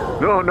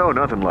 No,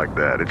 nothing like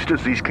that. It's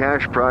just these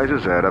cash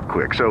prizes add up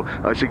quick. So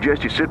I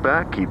suggest you sit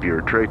back, keep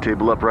your tray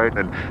table upright,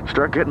 and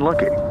start getting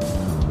lucky.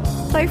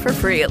 Play for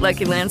free at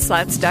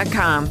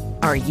LuckyLandSlots.com.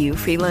 Are you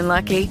feeling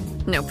lucky?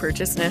 No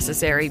purchase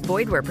necessary.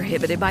 Void where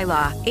prohibited by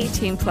law.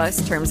 18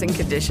 plus terms and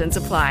conditions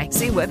apply.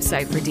 See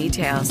website for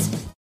details.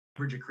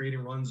 Average of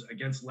creating runs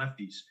against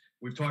lefties.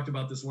 We've talked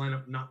about this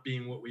lineup not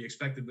being what we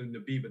expected them to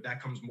be, but that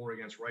comes more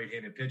against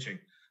right-handed pitching.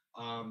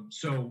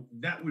 So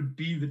that would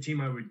be the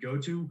team I would go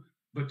to,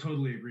 but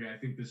totally agree. I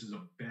think this is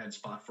a bad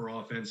spot for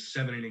offense.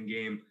 7-inning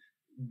game,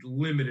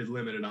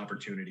 limited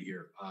opportunity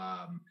here.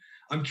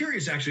 I'm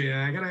curious, actually.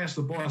 I got to ask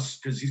the boss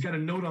because he's got a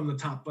note on the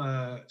top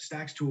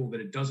stacks tool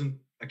that it doesn't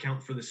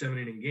account for the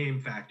 7-inning game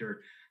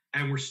factor,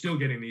 and we're still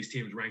getting these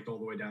teams ranked all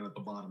the way down at the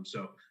bottom.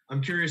 So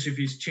I'm curious if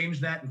he's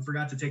changed that and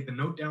forgot to take the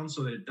note down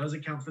so that it does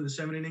account for the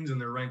 7 innings and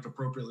they're ranked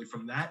appropriately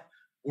from that,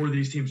 or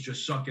these teams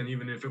just suck, and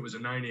even if it was a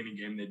 9-inning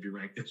game, they'd be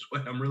ranked this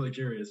way. I'm really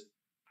curious.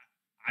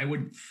 I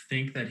would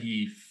think that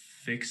he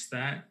fixed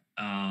that.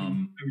 I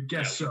would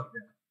guess so.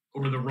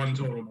 Or the run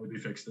total maybe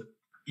fixed it.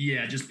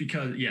 Yeah, just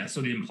because,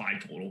 so the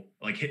implied total,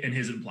 and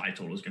his implied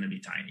total is going to be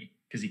tiny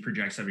because he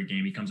projects every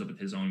game. He comes up with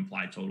his own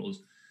implied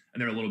totals,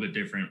 and they're a little bit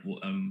different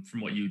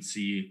from what you'd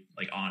see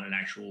on an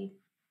actual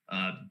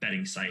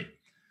betting site.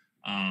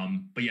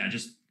 But yeah,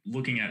 just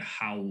looking at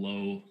how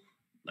low,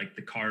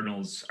 the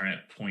Cardinals are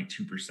at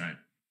 0.2%,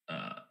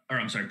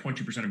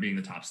 0.2% of being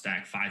the top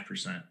stack,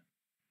 5%.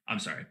 I'm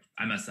sorry,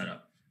 I messed that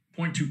up.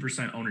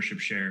 0.2% ownership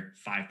share,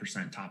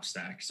 5% top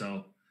stack.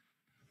 So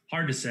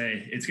hard to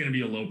say. It's going to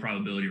be a low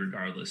probability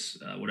regardless,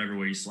 whatever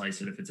way you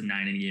slice it. If it's a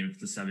 9-inning game, if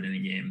it's a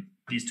 7-inning game,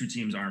 these two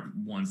teams aren't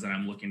ones that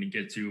I'm looking to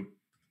get to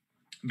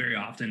very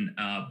often.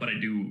 But I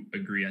do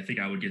agree. I think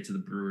I would get to the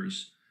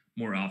Brewers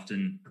more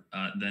often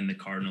than the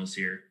Cardinals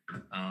here.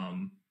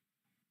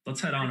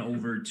 Let's head on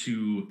over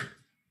to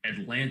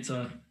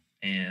Atlanta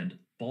and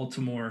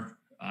Baltimore.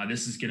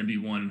 This is going to be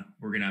one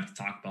we're going to have to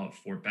talk about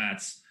for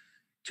bats.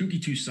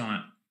 Touki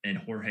Toussaint and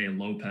Jorge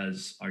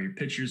Lopez are your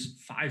pitchers.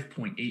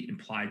 5.8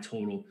 implied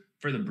total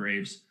for the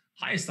Braves.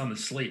 Highest on the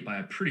slate by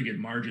a pretty good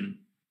margin.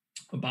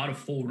 About a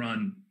full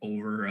run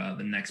over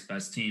the next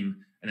best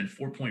team. And then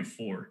 4.4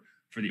 for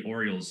the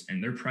Orioles.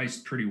 And they're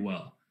priced pretty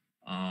well.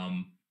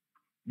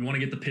 You want to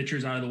get the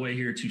pitchers out of the way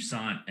here,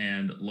 Toussaint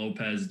and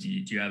Lopez. Do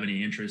you have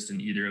any interest in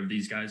either of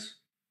these guys?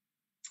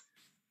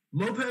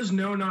 Lopez,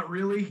 no, not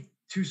really.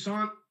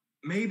 Toussaint,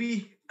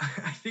 maybe.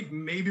 I think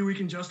maybe we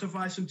can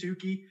justify some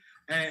Touki.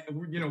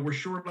 We're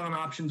short on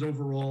options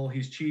overall.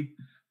 He's cheap.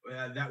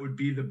 That would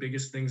be the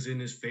biggest things in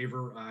his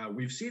favor.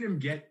 We've seen him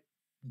get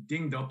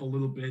dinged up a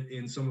little bit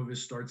in some of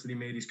his starts that he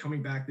made. He's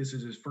coming back. This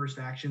is his first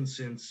action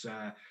since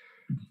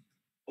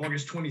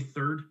August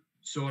 23rd.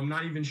 So I'm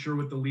not even sure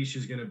what the leash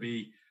is going to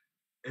be.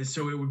 And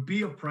so it would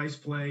be a price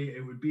play.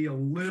 It would be a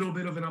little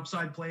bit of an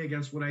upside play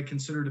against what I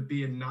consider to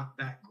be a not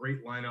that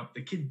great lineup.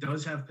 The kid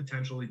does have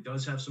potential. He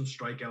does have some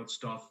strikeout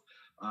stuff.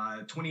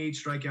 28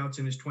 strikeouts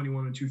in his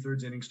 21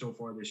 2/3 innings so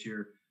far this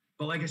year.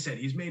 But like I said,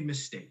 he's made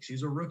mistakes.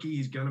 He's a rookie.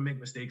 He's going to make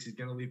mistakes. He's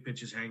going to leave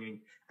pitches hanging.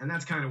 And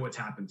that's kind of what's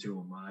happened to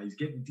him. He's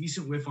getting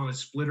decent whiff on his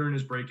splitter and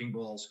his breaking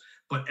balls,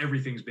 but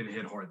everything's been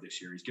hit hard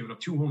this year. He's given up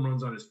 2 home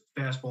runs on his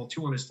fastball,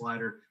 2 on his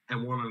slider,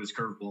 and 1 on his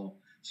curveball.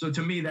 So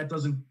to me, that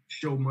doesn't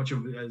show much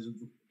of it as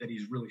that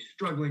he's really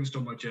struggling so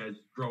much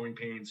as growing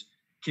pains,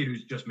 kid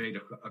who's just made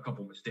a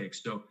couple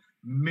mistakes. So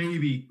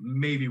maybe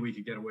we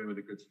could get away with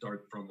a good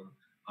start from him.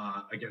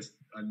 Against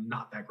a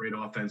not that great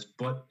offense.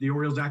 But the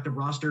Orioles' active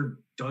roster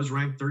does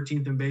rank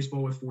 13th in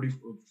baseball with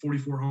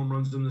 44 home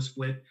runs in the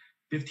split,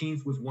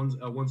 15th with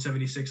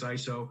 176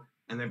 ISO,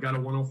 and they've got a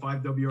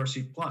 105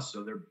 WRC plus,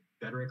 so they're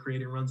better at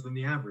creating runs than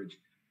the average.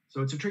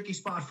 So it's a tricky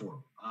spot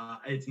for them.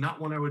 It's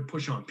not one I would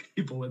push on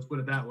people, let's put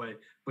it that way,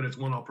 but it's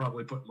one I'll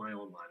probably put in my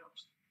own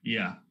lineups.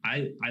 Yeah,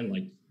 I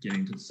like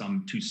getting to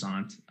some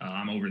Toussaint.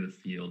 I'm over the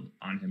field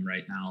on him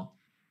right now,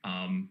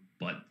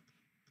 but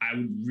I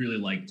would really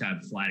like to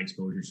have flat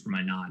exposures for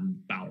my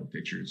non-Bauer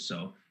pitchers.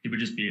 So he would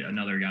just be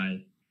another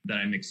guy that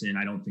I mix in.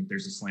 I don't think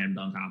there's a slam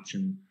dunk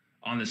option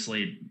on the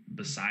slate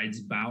besides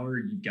Bauer.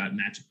 You've got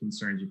matchup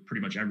concerns with pretty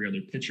much every other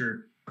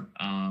pitcher.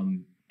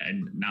 And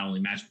not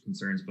only matchup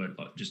concerns,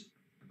 but just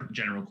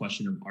general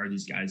question of, are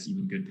these guys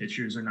even good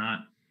pitchers or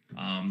not?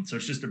 So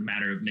it's just a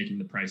matter of making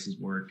the prices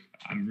work.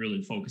 I'm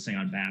really focusing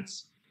on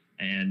bats.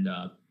 And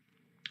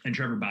and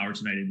Trevor Bauer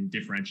tonight in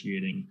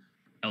differentiating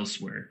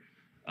elsewhere.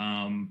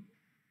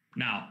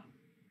 Now,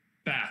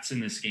 bats in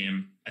this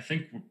game, I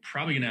think we're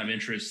probably going to have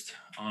interest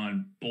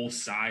on both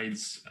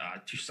sides.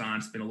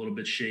 Toussaint's been a little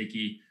bit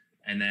shaky,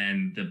 and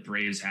then the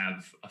Braves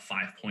have a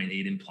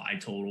 5.8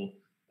 implied total.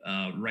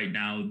 Right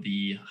now,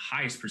 the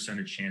highest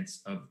percentage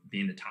chance of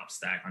being the top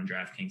stack on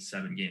DraftKings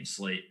 7-game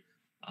slate.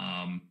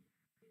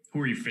 Who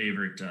are your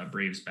favorite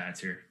Braves bats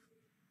here?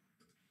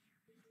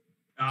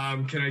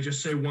 Can I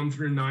just say 1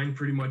 through 9?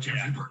 Pretty much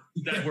everybody.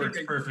 That works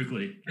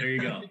perfectly. There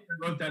you go.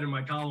 I wrote that in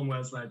my column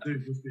last night,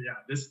 dude.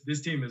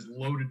 This team is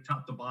loaded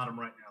top to bottom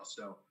right now.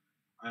 So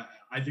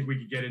I think we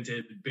could get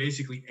into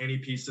basically any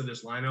piece of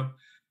this lineup.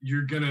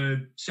 You're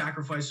gonna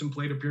sacrifice some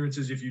plate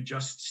appearances if you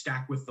just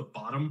stack with the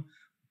bottom,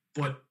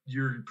 but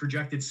your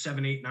projected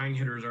 7, 8, 9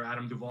 hitters are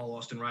Adam Duvall,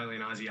 Austin Riley,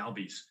 and Ozzie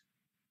Albies.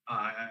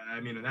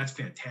 And that's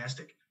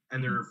fantastic.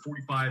 And they're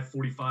 45,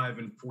 45,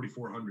 and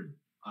 4,400.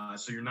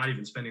 So you're not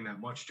even spending that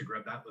much to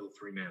grab that little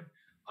 3-man.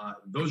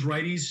 Those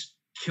righties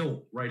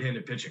kill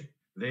right-handed pitching.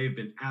 They've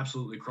been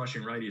absolutely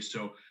crushing righties.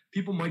 So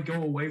people might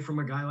go away from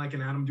a guy like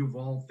an Adam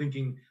Duvall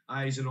thinking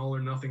he's an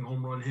all-or-nothing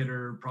home run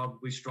hitter,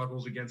 probably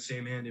struggles against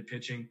same-handed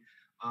pitching.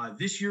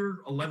 This year,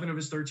 11 of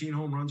his 13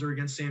 home runs are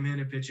against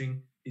same-handed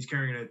pitching. He's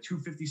carrying a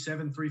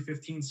 257,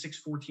 315,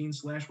 614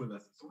 slash with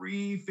a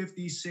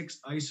 356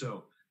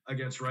 ISO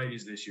against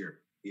righties this year.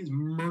 He's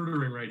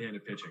murdering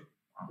right-handed pitching.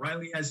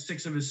 Riley has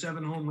 6 of his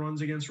 7 home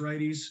runs against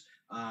righties,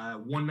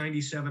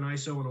 197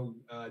 ISO and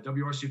a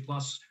WRC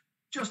plus,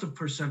 just a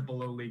 %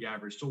 below league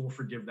average. So we'll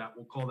forgive that.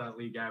 We'll call that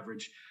league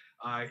average.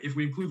 If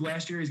we include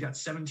last year, he's got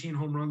 17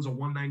 home runs, a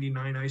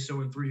 199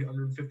 ISO, and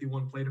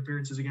 351 plate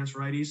appearances against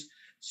righties.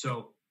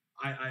 So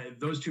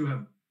those two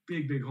have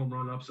big home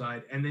run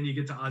upside. And then you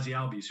get to Ozzie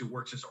Albies, who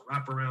works as a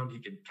wraparound. He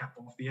can cap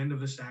off the end of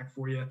the stack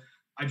for you.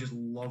 I just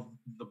love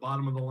the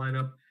bottom of the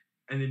lineup.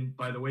 And then,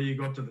 by the way, you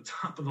go up to the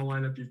top of the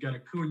lineup, you've got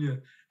Acuna,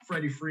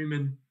 Freddie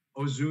Freeman,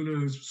 Ozuna,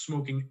 who's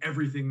smoking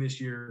everything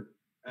this year.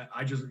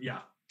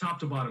 Top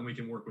to bottom, we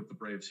can work with the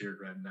Braves here,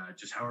 and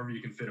just however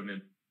you can fit them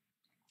in.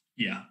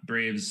 Yeah,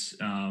 Braves,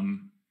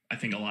 I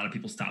think a lot of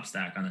people's top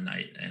stack on the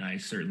night, and I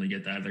certainly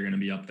get that. They're going to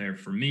be up there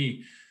for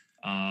me.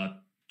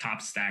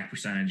 Top stack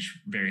percentage,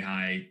 very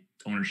high.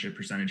 Ownership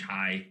percentage,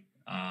 high.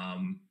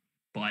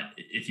 But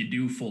if you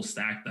do full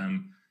stack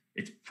them,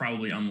 it's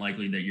probably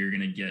unlikely that you're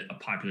going to get a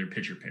popular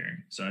pitcher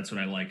pairing. So that's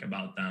what I like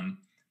about them.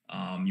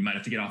 You might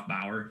have to get off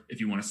Bauer if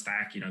you want to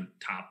stack,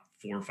 top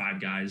 4 or 5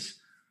 guys.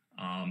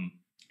 And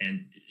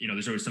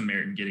there's always some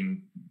merit in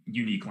getting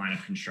unique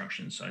lineup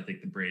construction. So I think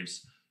the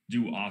Braves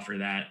do offer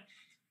that.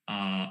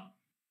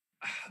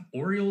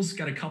 Orioles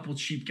got a couple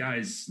cheap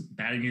guys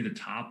batting near the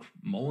top.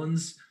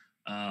 Mullins,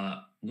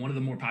 one of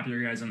the more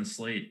popular guys on the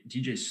slate,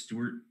 DJ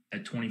Stewart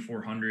at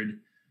 2,400.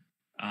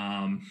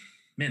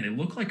 Man, they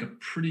look like a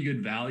pretty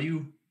good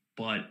value,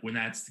 but when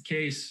that's the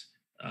case,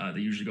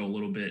 they usually go a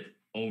little bit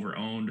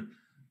over-owned.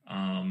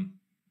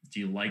 Do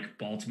you like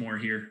Baltimore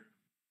here?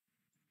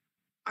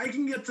 I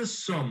can get to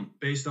some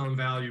based on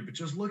value, but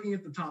just looking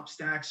at the top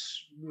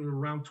stacks,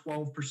 around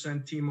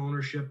 12% team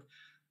ownership,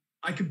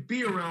 I could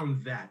be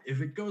around that.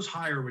 If it goes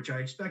higher, which I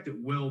expect it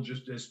will,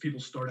 just as people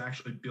start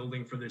actually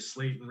building for this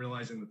slate and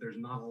realizing that there's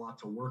not a lot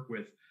to work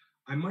with,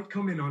 I might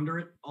come in under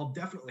it. I'll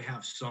definitely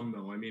have some,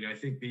 though. I mean, I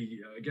think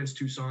against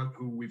Toussaint,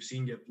 who we've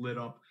seen get lit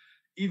up,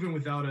 even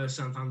without a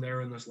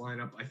Santander in this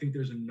lineup, I think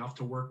there's enough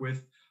to work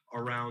with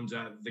around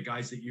the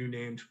guys that you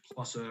named,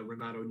 plus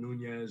Renato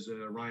Nunez,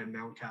 Ryan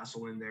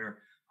Mountcastle in there.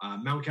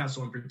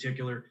 Mountcastle in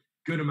particular,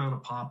 good amount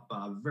of pop,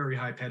 very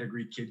high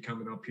pedigree kid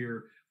coming up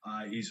here.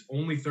 He's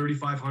only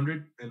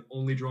 3,500 and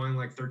only drawing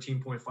like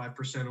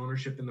 13.5%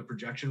 ownership in the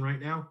projection right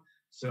now.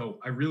 So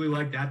I really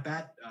like that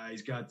bat.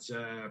 He's got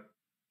a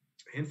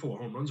handful of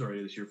home runs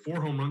already this year,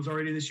 4 home runs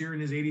already this year in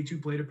his 82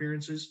 plate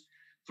appearances,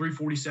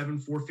 347,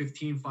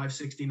 415,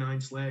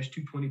 569 slash,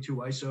 222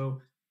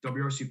 ISO,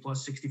 WRC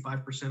plus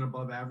 65%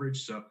 above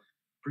average. So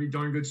pretty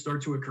darn good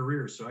start to a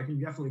career. So I can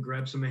definitely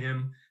grab some of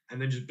him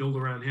and then just build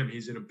around him.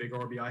 He's in a big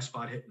RBI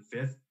spot hitting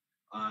 5th.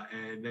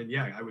 And then,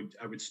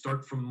 I would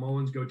start from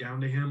Mullins, go down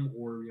to him,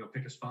 or,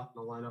 pick a spot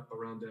in the lineup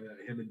around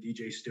him and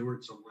DJ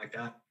Stewart, something like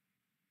that.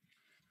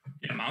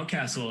 Yeah,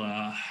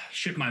 Mountcastle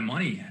shipped my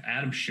money.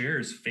 Adam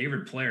Scher's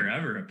favorite player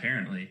ever,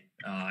 apparently.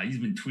 He's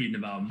been tweeting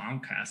about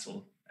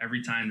Mountcastle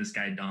every time this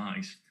guy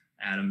dongs.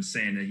 Adam's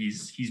saying that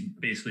he's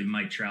basically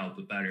Mike Trout,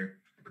 but better.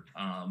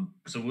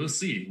 So we'll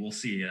see. We'll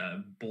see.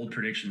 Bold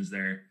predictions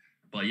there.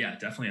 But, yeah,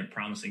 definitely a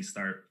promising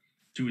start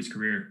to his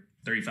career.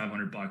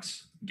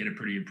 $3,500, get a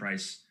pretty good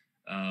price.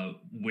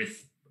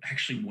 With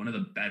actually one of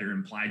the better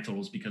implied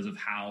totals because of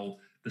how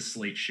the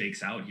slate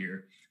shakes out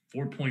here.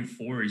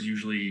 4.4 is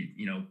usually,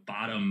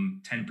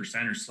 bottom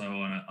 10% or so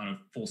on a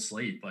full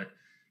slate. But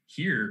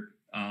here,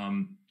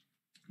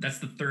 that's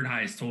the 3rd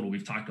highest total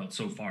we've talked about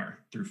so far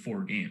through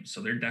 4 games.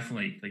 So they're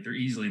definitely they're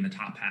easily in the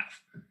top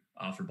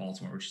half for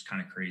Baltimore, which is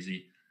kind of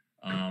crazy.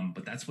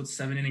 But that's what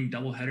 7-inning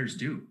doubleheaders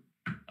do.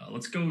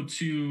 Let's go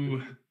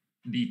to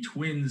the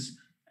Twins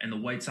and the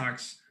White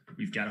Sox.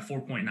 We've got a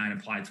 4.9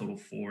 implied total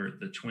for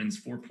the Twins,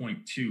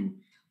 4.2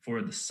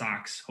 For the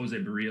Sox, Jose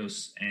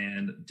Barrios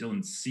and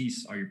Dylan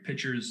Cease are your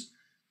pitchers.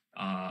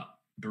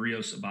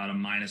 Barrios about a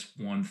minus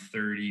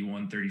 130,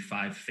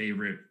 135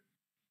 favorite.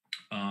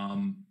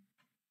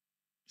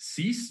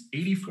 Cease,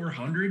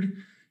 8,400.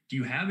 Do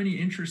you have any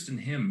interest in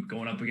him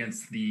going up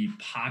against the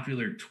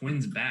popular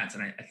Twins bats?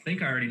 And I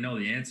think I already know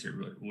the answer,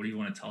 but what do you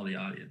want to tell the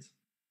audience?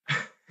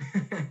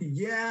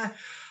 Yeah,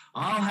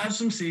 I'll have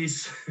some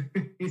Cease.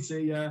 He's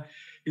a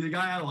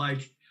guy I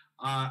like.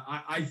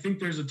 I think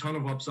there's a ton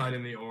of upside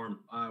in the arm.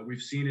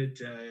 We've seen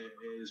it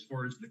as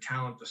far as the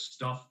talent, the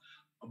stuff,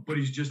 but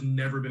he's just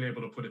never been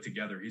able to put it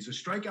together. He's a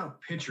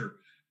strikeout pitcher,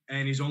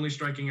 and he's only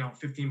striking out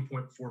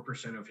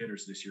 15.4% of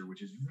hitters this year,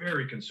 which is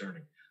very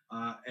concerning.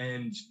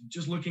 And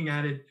just looking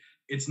at it,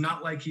 it's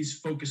not like he's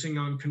focusing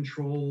on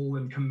control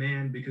and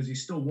command, because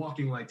he's still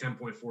walking like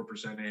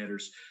 10.4% of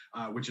hitters,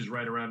 which is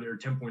right around, or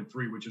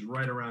 10.3, which is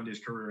right around his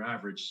career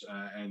average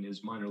and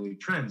his minor league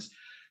trends.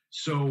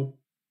 So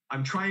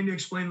I'm trying to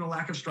explain the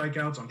lack of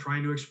strikeouts. I'm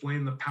trying to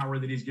explain the power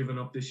that he's given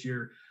up this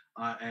year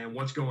and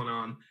what's going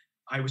on.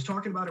 I was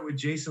talking about it with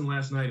Jason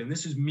last night, and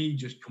this is me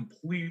just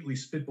completely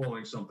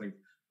spitballing something.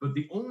 But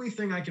the only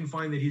thing I can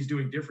find that he's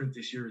doing different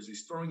this year is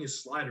he's throwing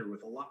his slider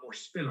with a lot more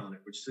spin on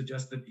it, which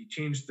suggests that he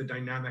changed the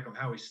dynamic of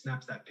how he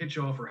snaps that pitch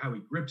off or how he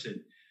grips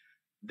it.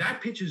 That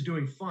pitch is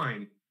doing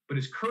fine, but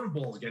his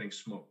curveball is getting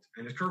smoked,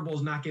 and his curveball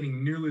is not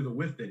getting nearly the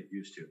whiff that it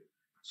used to.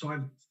 So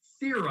I'm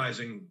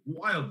theorizing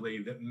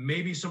wildly that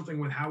maybe something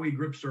with how he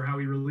grips or how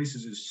he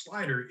releases his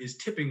slider is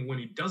tipping when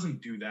he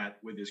doesn't do that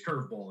with his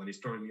curveball and he's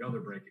throwing the other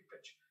breaking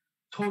pitch.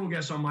 Total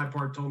guess on my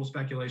part, total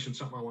speculation,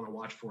 something I want to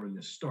watch for in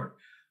this start.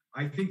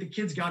 I think the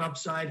kid's got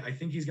upside. I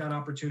think he's got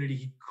opportunity.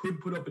 He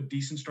could put up a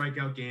decent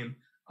strikeout game,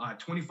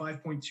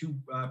 25.2%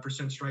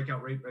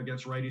 strikeout rate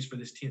against righties for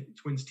this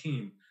Twins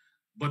team,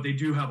 but they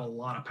do have a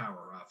lot of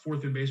power.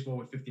 Fourth in baseball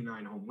with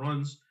 59 home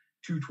runs,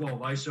 212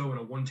 ISO, and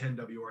a 110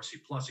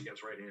 WRC plus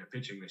against right-handed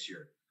pitching this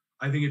year.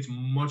 I think it's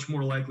much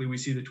more likely we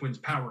see the Twins'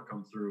 power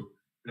come through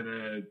than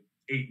a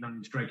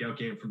 8-9 strikeout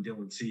game from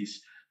Dylan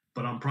Cease,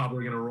 but I'm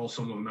probably going to roll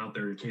some of them out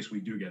there in case we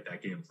do get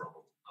that game from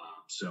him.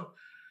 So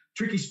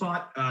tricky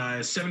spot.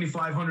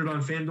 7,500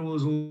 on FanDuel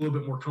is a little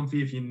bit more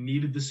comfy if you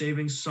needed the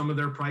savings. Some of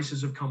their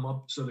prices have come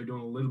up, so they're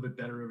doing a little bit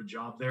better of a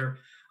job there.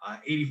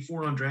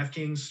 84 on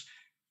DraftKings.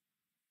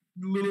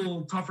 A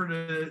little tougher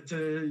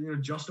to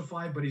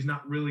justify, but he's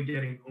not really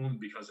getting owned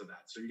because of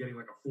that. So you're getting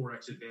like a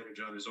 4x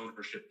advantage on his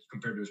ownership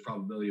compared to his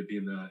probability of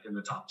being in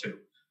the top two,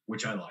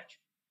 which I like.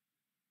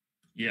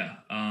 Yeah,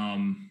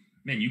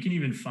 man, you can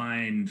even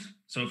find.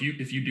 So if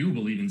you do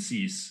believe in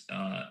Cease,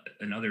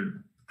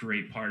 another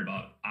great part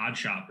about Odd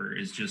Shopper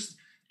is just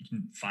you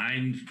can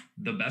find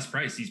the best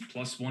price. He's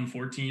plus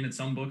 114 at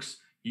some books.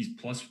 He's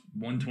plus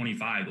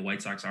 125. The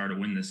White Sox are to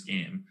win this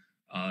game.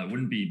 It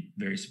wouldn't be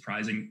very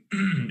surprising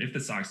if the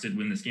Sox did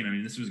win this game. I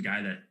mean, this was a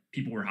guy that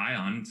people were high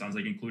on, it sounds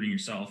like including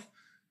yourself,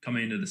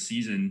 coming into the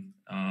season.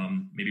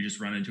 Maybe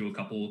just run into a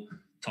couple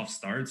tough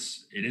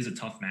starts. It is a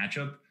tough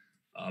matchup,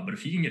 but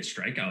if he can get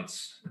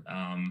strikeouts,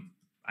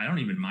 I don't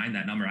even mind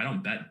that number. I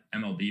don't bet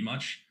MLB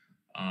much,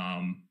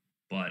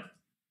 but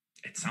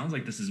it sounds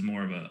like this is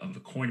more of a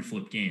coin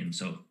flip game.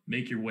 So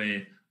make your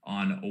way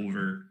on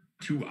over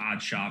to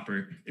Odd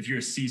Shopper. If you're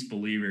a Cease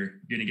believer,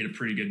 you're going to get a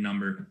pretty good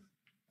number.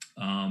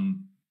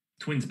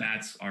 Twins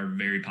bats are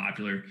very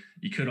popular.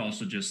 You could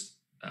also just,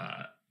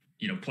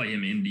 play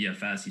him in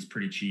DFS. He's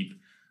pretty cheap,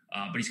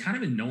 but he's kind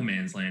of in no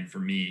man's land for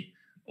me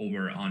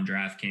over on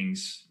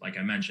DraftKings. Like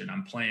I mentioned,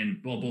 I'm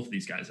playing, both of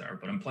these guys are,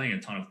 but I'm playing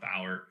a ton of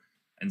power.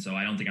 And so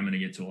I don't think I'm going to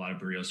get to a lot of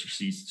Barrios or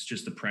Cease. It's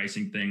just the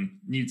pricing thing.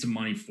 Need some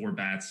money for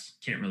bats.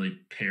 Can't really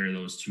pair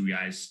those two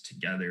guys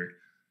together.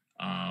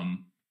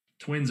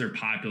 Twins are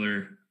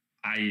popular.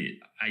 I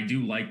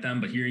do like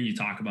them, but hearing you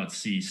talk about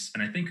Cease,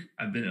 and I think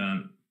I've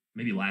been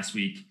maybe last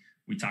week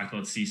we talked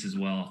about Cease as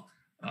well.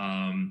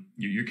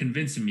 You're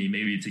convincing me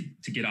maybe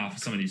to get off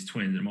of some of these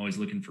Twins. I'm always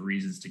looking for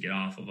reasons to get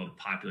off of a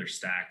popular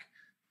stack.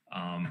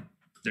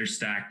 They're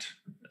stacked,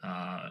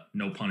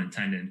 no pun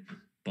intended.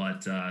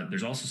 But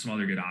there's also some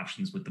other good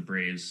options with the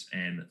Braves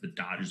and the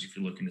Dodgers if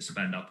you're looking to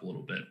spend up a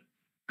little bit.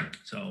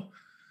 So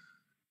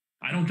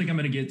I don't think I'm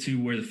going to get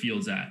to where the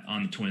field's at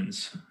on the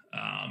Twins.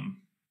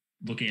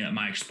 Looking at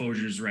my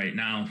exposures right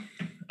now,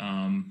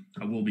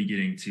 I will be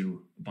getting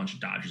to a bunch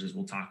of Dodgers, as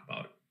we'll talk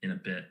about in a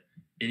bit.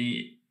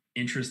 Any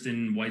interest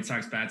in White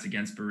Sox bats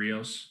against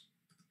Barrios?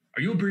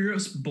 Are you a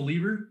Barrios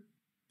believer?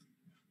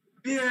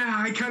 Yeah,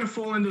 I kind of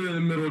fall into the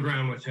middle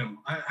ground with him.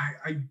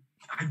 I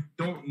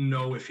don't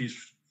know if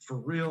he's for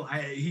real.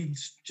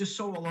 He's just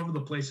so all over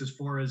the place as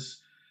far as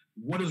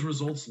what his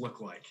results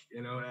look like,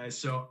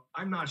 so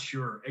I'm not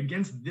sure.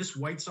 Against this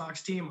White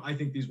Sox team, I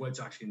think these White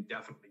Sox can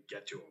definitely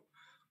get to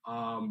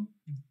him.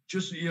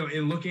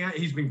 In looking at it,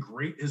 he's been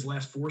great his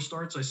last 4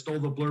 starts. I stole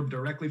the blurb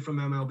directly from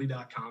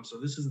MLB.com, so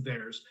this is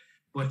theirs.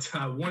 But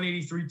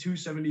 183,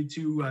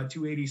 272,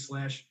 280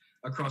 slash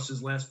across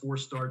his last 4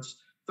 starts,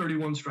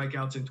 31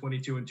 strikeouts in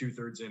 22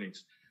 2/3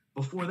 innings.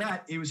 Before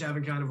that, he was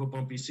having kind of a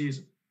bumpy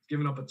season.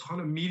 Giving up a ton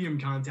of medium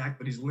contact,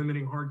 but he's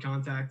limiting hard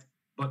contact,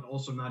 but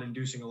also not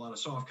inducing a lot of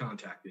soft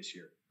contact this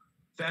year.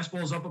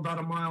 Fastball's up about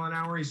a mile an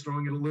hour. He's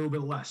throwing it a little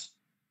bit less.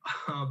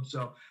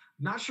 So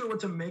not sure what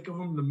to make of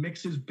him. The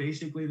mix is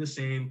basically the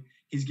same.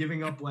 He's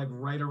giving up like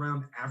right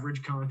around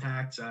average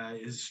contact.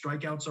 His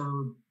strikeouts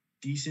are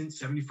decent,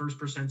 71st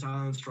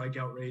percentile in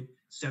strikeout rate,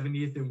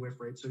 70th in whiff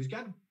rate. So he's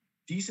got a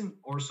decent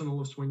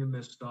arsenal of swing and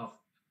miss stuff.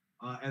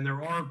 And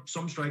there are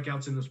some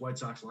strikeouts in this White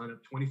Sox lineup,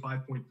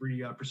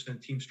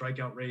 25.3% team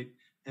strikeout rate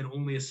and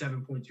only a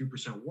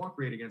 7.2% walk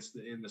rate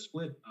in the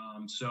split.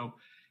 So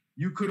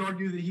you could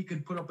argue that he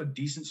could put up a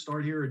decent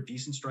start here, a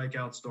decent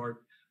strikeout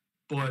start.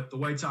 But the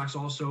White Sox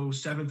also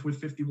 7th with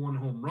 51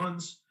 home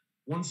runs,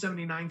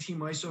 179 team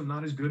ISO,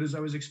 not as good as I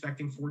was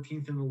expecting,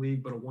 14th in the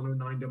league, but a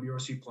 109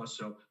 WRC plus,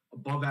 so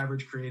above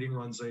average creating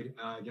runs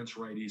against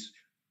righties.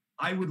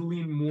 I would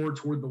lean more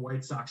toward the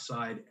White Sox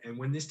side, and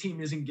when this team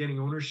isn't getting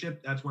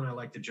ownership, that's when I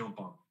like to jump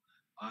on.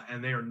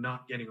 And they are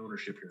not getting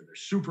ownership here. They're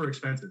super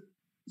expensive,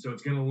 so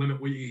it's going to limit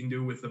what you can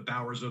do with the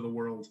Bowers of the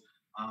world.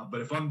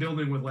 But if I'm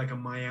building with like a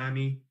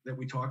Miami that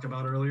we talked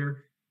about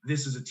earlier,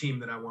 this is a team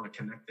that I want to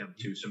connect them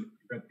to. So you've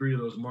got 3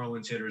 of those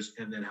Marlins hitters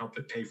and then help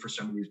it pay for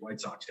some of these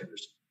White Sox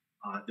hitters.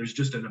 There's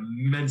just an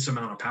immense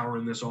amount of power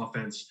in this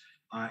offense.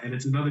 And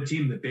it's another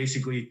team that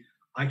basically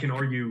I can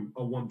argue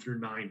a 1 through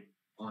 9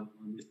 on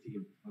this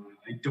team.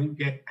 I don't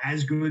get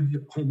as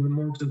good home run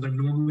marks as I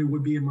normally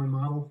would be in my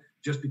model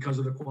just because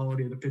of the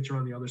quality of the pitcher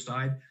on the other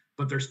side,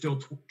 but they're still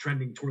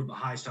trending toward the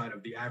high side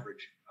of the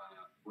average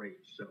range.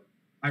 So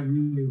I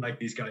really like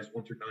these guys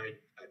 1 through 9.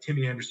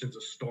 Timmy Anderson's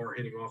a star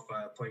hitting off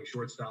playing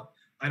shortstop.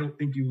 I don't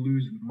think you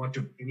lose much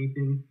of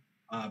anything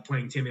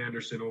playing Tim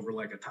Anderson over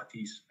like a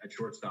Tatis at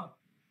shortstop.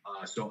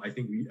 So I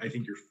think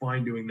you're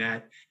fine doing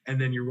that.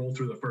 And then you roll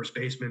through the first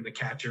baseman, the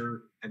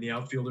catcher, and the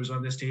outfielders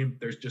on this team.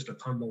 There's just a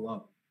ton to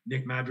love.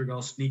 Nick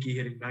Madrigal, sneaky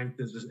hitting 9th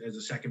as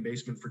a second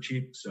baseman for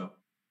cheap. So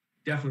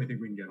definitely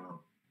think we can get on.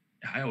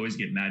 I always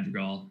get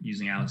Madrigal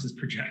using Alex's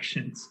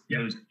projections.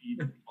 Yeah.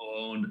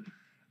 Owned.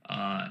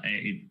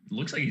 It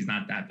looks like he's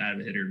not that bad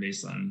of a hitter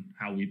based on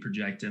how we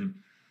project him.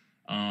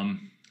 I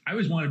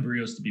always wanted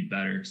Barrios to be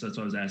better, so that's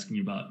why I was asking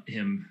you about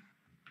him.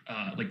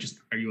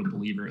 Are you a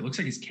believer? It looks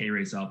like his K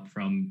rate's up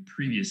from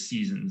previous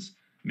seasons.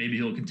 Maybe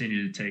he'll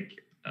continue to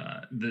take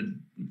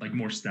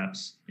more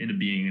steps into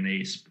being an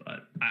ace.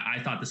 But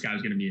I thought this guy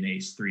was going to be an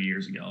ace 3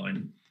 years ago,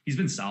 and he's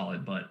been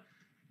solid, but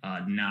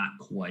not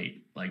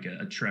quite like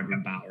a Trevor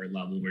Bauer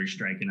level where he's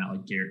striking out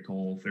like Garrett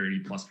Cole,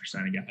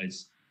 30+% of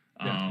guys.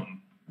 Yeah.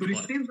 But he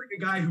seems like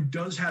a guy who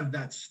does have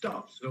that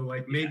stuff. So,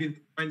 like, maybe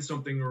find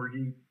something, or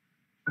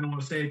I don't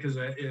want to say it because,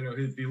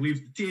 if he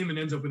leaves the team and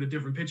ends up with a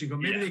different pitching coach,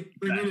 maybe they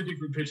bring in a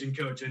different pitching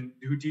coach and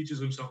who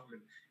teaches him something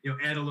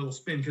and, add a little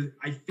spin. Because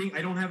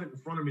I don't have it in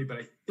front of me, but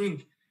I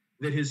think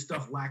that his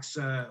stuff lacks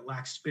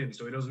spin.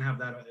 So he doesn't have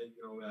that,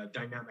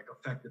 dynamic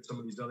effect that some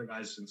of these other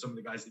guys and some of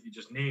the guys that you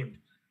just named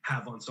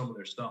have on some of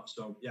their stuff.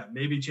 So, yeah,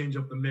 maybe change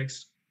up the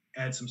mix,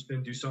 add some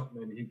spin, do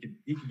something, and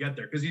he could get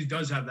there because he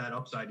does have that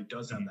upside. He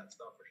does have that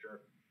stuff for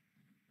sure.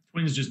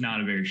 Twins just not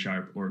a very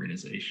sharp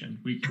organization.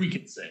 We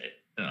can say it.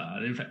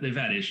 They've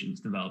had issues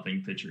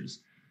developing pitchers.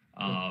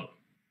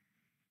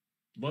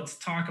 Let's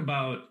talk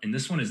about, and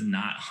this one is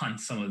not on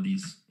some of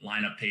these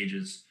lineup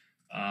pages.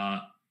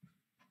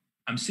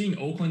 I'm seeing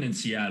Oakland and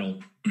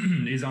Seattle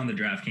is on the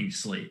DraftKings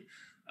slate.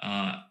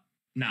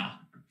 Now,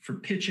 for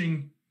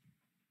pitching,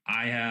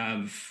 I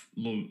have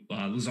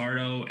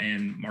Luzardo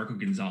and Marco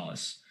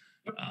Gonzalez.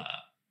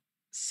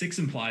 6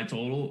 implied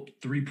total,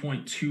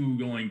 3.2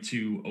 going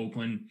to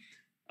Oakland.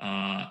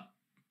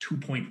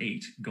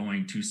 2.8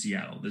 going to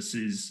Seattle. This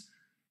is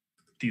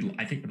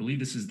I believe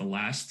this is the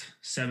last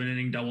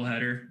 7-inning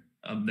doubleheader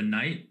of the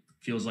night.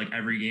 Feels like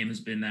every game has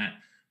been that.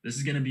 This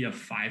is going to be a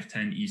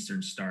 5:10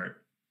 Eastern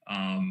start.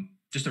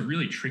 Just a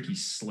really tricky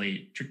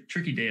slate,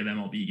 tricky day of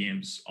MLB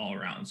games all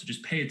around. So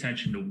just pay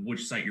attention to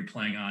which site you're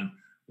playing on,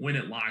 when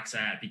it locks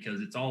at,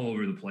 because it's all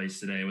over the place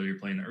today. Whether you're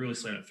playing the early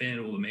slate on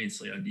FanDuel, the main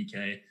slate on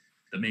DK,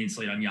 the main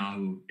slate on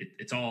Yahoo,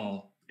 it's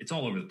all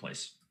over the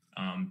place.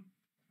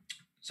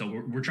 So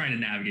we're trying to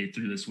navigate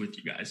through this with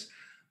you guys.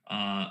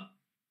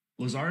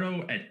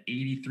 Luzardo at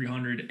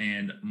 8,300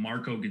 and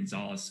Marco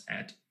Gonzalez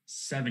at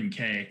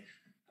 7K.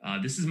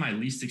 This is my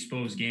least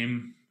exposed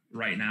game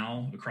right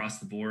now across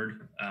the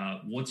board.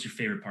 What's your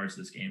favorite parts of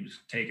this game?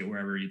 Just take it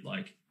wherever you'd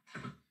like.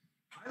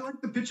 I like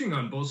the pitching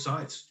on both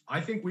sides.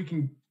 I think we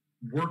can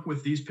work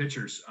with these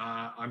pitchers.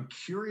 I'm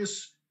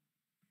curious,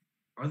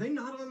 are they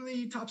not on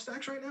the top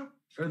stacks right now?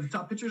 Or the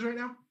top pitchers right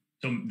now?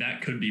 So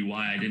that could be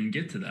why I didn't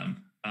get to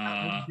them.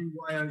 I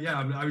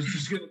was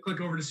just going to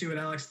click over to see what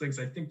Alex thinks.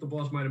 I think the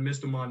boss might have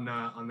missed him on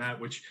that,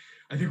 which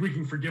I think we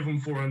can forgive him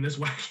for on this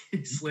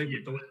wacky slate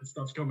with the way the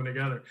stuff's coming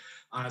together.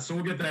 So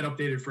we'll get that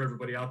updated for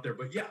everybody out there.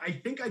 But, yeah, I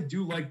think I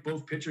do like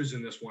both pitchers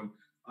in this one.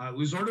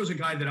 Luzardo's a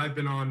guy that I've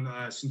been on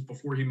since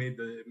before he made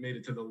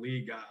it to the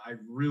league. I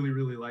really,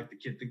 really like the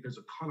kid. I think there's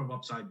a ton of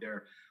upside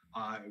there.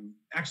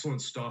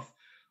 Excellent stuff.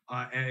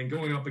 And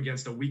going up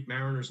against a weak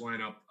Mariners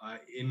lineup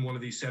in one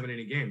of these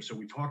 7-inning games. So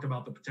we talked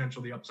about the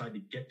potential, the upside to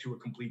get to a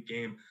complete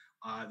game.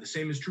 The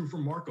same is true for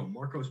Marco.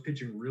 Marco's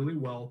pitching really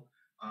well.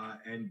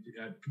 And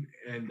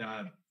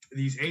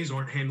these A's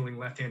aren't handling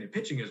left-handed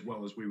pitching as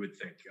well as we would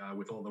think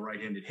with all the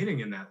right-handed hitting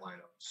in that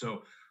lineup.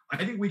 So I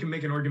think we can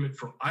make an argument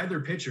for either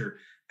pitcher.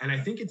 And I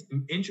think it's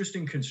an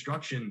interesting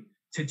construction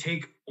to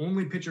take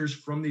only pitchers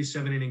from these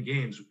 7-inning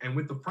games. And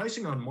with the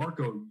pricing on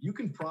Marco, you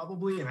can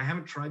probably, and I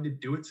haven't tried to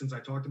do it since I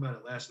talked about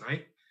it last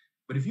night,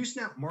 but if you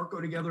snap Marco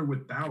together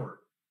with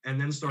Bauer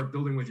and then start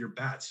building with your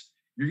bats,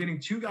 you're getting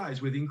two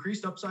guys with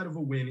increased upside of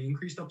a win,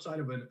 increased upside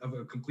of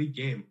a complete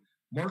game.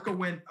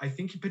 Marco I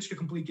think he pitched a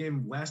complete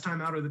game last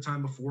time out or the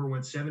time before,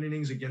 went 7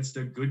 innings against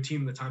a good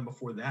team the time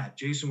before that.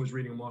 Jason was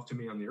reading him off to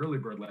me on the early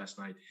bird last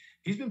night.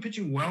 He's been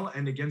pitching well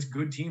and against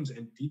good teams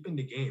and deep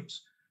into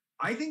games.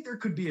 I think there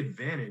could be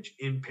advantage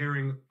in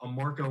pairing a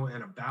Marco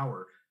and a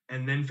Bauer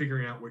and then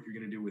figuring out what you're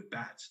going to do with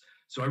bats.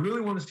 So I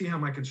really want to see how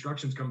my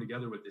constructions come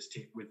together with this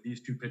team, with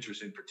these two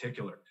pitchers in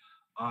particular.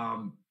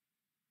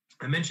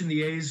 I mentioned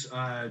the A's.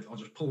 I'll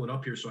just pull it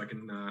up here so I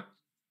can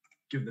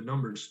give the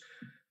numbers.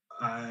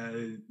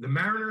 The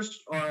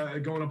Mariners are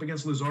going up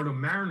against Luzardo.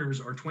 Mariners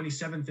are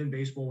 27th in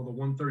baseball with a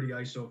 130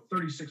 ISO,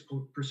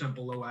 36%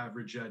 below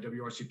average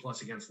WRC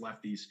plus against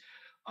lefties.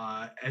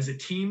 As a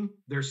team,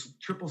 their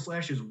triple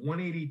slash is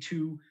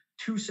 182,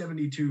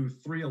 272,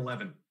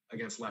 311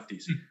 against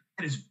lefties.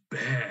 That is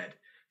bad.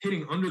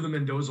 Hitting under the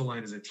Mendoza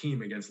line as a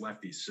team against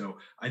lefties. So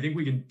I think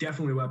we can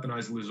definitely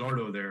weaponize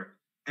Luzardo there.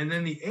 And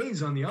then the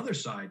A's on the other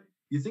side,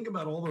 you think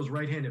about all those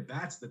right-handed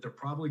bats that they're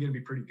probably going to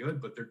be pretty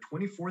good, but they're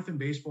 24th in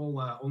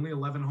baseball, only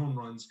 11 home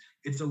runs.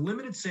 It's a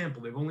limited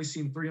sample. They've only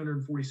seen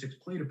 346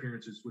 plate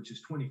appearances, which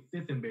is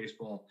 25th in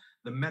baseball.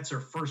 The Mets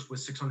are first with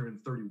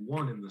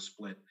 631 in the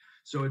split.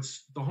 So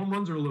the home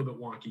runs are a little bit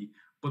wonky,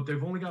 but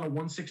they've only got a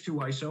 162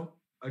 ISO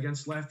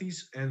against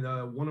lefties and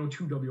a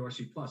 102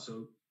 WRC plus.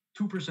 So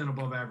 2%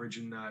 above average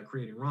in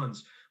creating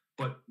runs,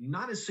 but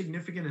not as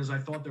significant as I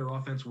thought their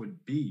offense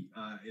would be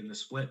in the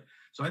split.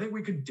 So I think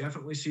we could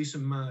definitely see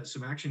some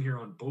action here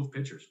on both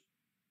pitchers.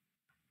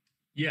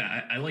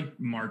 Yeah, I like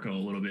Marco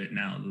a little bit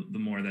now, the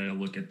more that I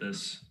look at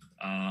this.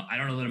 I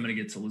don't know that I'm going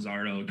to get to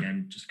Luzardo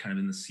again, just kind of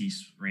in the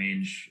cease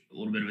range, a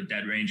little bit of a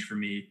dead range for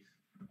me.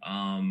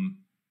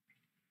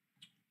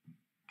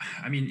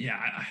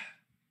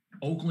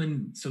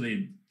 Oakland, so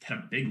they had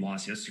a big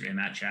loss yesterday,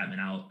 Matt Chapman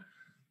out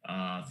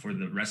for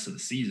the rest of the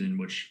season,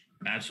 which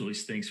absolutely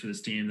stinks for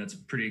this team. That's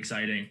pretty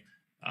exciting.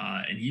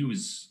 And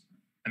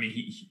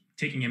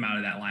taking him out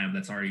of that lineup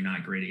that's already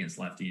not great against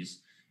lefties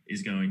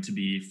is going to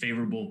be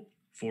favorable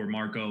for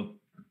Marco.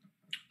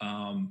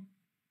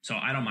 So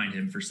I don't mind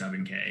him for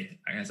 7K.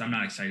 I guess I'm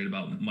not excited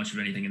about much of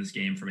anything in this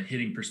game from a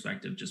hitting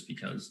perspective, just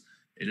because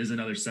it is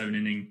another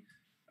 7-inning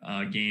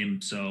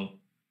game. So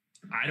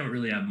I don't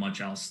really have much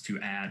else to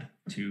add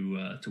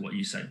to what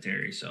you said,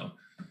 Terry. So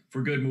if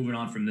we're good moving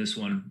on from this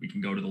one, we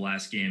can go to the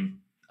last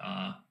game,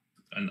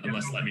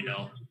 unless let me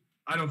know.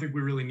 I don't think we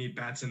really need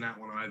bats in that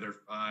one either.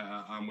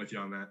 I'm with you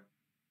on that.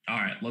 All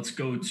right, let's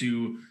go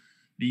to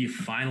the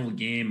final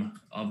game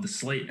of the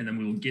slate, and then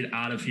we will get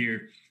out of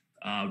here.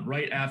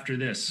 Right after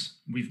this,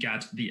 we've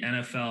got the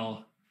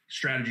NFL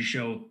strategy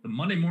show, the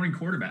Monday morning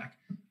quarterback.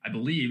 I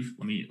believe,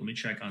 let me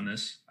check on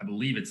this. I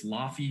believe it's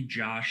Laffy,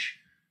 Josh.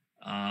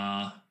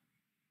 Let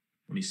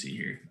me see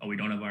here. Oh, we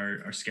don't have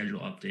our schedule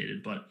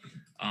updated, but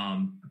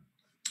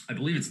I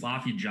believe it's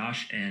Laffy,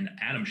 Josh, and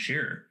Adam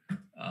Scherer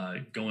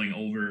going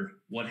over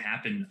what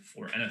happened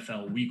for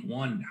NFL Week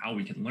 1, how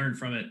we can learn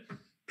from it.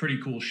 Pretty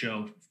cool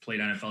show. Played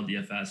NFL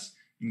DFS.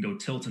 You can go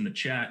tilt in the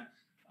chat.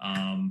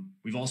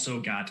 We've also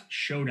got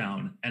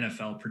Showdown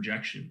NFL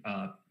projection,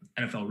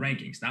 NFL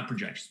rankings, not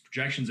projections.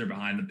 Projections are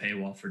behind the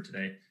paywall for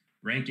today.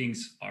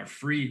 Rankings are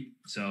free.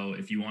 So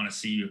if you want to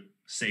see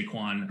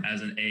Saquon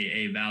as an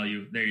AA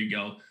value, there you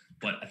go.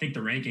 But I think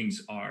the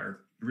rankings are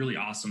really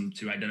awesome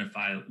to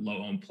identify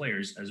low-owned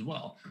players as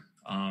well.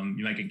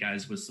 You might get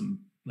guys with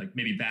some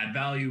maybe bad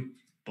value,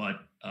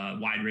 but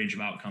wide range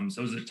of outcomes.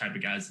 Those are the type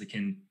of guys that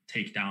can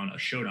take down a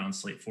showdown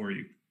slate for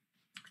you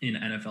in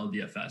NFL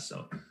DFS.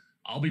 So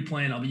I'll be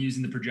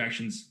using the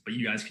projections, but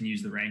you guys can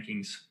use the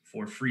rankings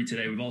for free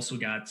today. We've also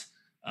got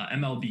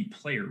MLB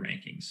player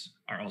rankings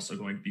are also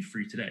going to be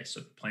free today.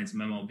 So if you're playing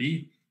some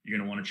MLB, you're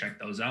going to want to check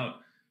those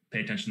out. Pay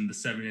attention to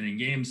the 7-inning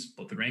games,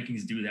 but the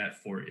rankings do that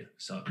for you.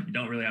 So you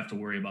don't really have to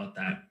worry about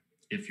that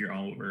if you're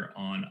over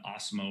on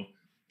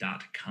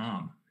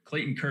Osmo.com.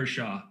 Clayton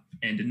Kershaw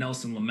and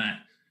Dinelson Lamet,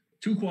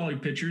 two quality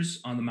pitchers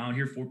on the mound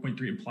here, 4.3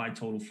 implied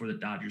total for the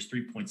Dodgers,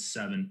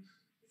 3.7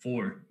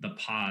 for the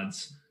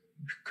Pods.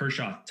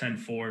 Kershaw,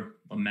 10-4,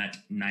 Lamet,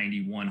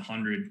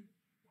 9,100.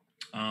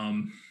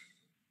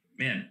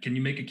 Man, can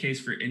you make a case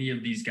for any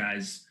of these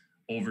guys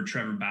over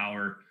Trevor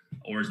Bauer,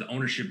 or is the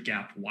ownership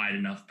gap wide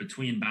enough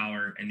between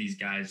Bauer and these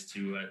guys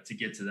to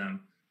get to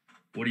them?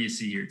 What do you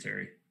see here,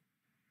 Terry?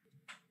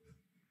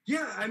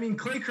 Yeah, I mean,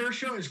 Clay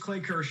Kershaw is Clay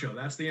Kershaw.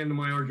 That's the end of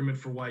my argument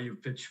for why you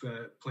play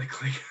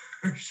Clay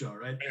Kershaw,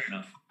 right? Fair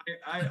enough.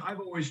 I've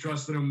always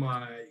trusted him.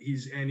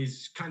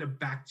 He's kind of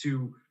back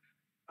to,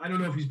 I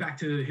don't know if he's back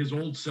to his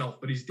old self,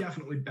 but he's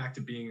definitely back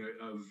to being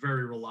a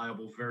very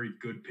reliable, very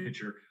good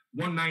pitcher.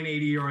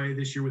 1.98 ERA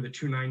this year with a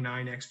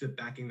 2.99 xFIP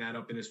backing that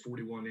up in his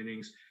 41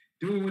 innings.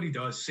 doing what he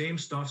does, same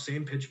stuff,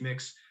 same pitch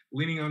mix,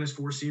 leaning on his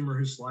four-seamer,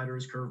 his slider,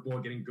 his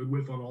curveball, getting good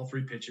whiff on all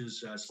three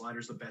pitches.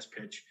 Slider's the best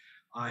pitch.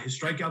 His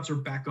strikeouts are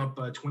back up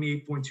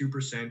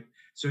 28.2%.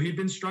 So he'd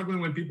been struggling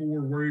when people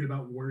were worried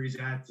about where he's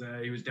at.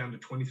 He was down to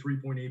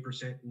 23.8%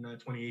 in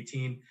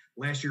 2018.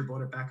 Last year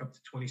brought it back up to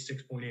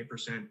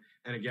 26.8%.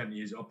 And again,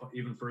 he's up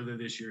even further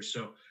this year.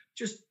 So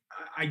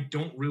I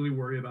don't really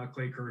worry about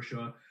Clay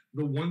Kershaw.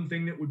 The one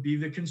thing that would be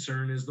the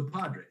concern is the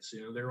Padres.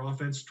 Their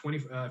offense,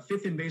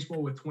 5th in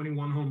baseball with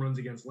 21 home runs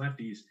against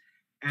lefties.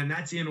 And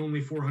that's in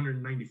only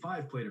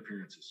 495 plate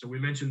appearances. So we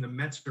mentioned the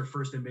Mets are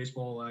first in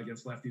baseball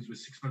against lefties with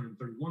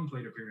 631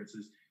 plate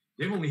appearances.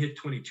 They've only hit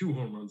 22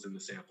 home runs in the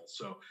sample.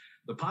 So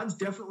the Pods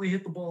definitely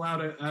hit the ball out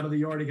of the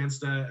yard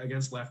against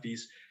lefties.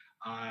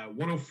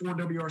 104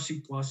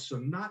 WRC plus, so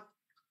not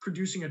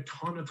producing a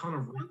ton of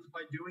runs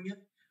by doing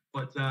it.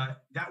 But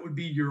that would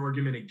be your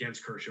argument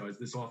against Kershaw, as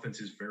this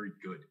offense is very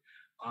good.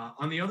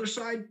 On the other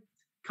side,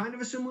 kind of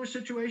a similar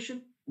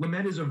situation.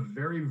 Lamet is a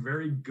very,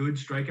 very good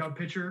strikeout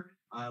pitcher.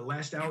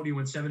 Last out, he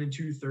went 7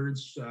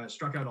 2/3,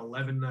 struck out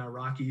 11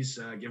 Rockies,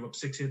 gave up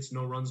 6 hits,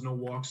 no runs, no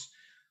walks.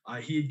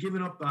 He had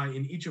given up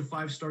in each of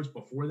 5 starts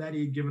before that.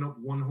 He had given up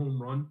 1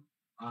 home run,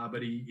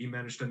 but he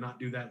managed to not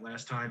do that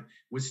last time.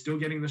 Was still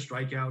getting the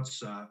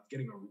strikeouts,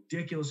 getting a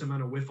ridiculous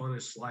amount of whiff on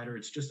his slider.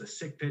 It's just a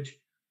sick pitch.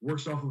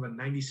 Works off of a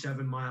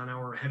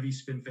 97-mile-an-hour heavy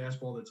spin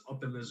fastball that's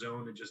up in the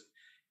zone.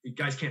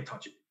 Guys can't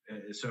touch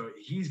it. So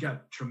he's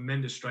got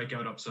tremendous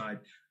strikeout upside.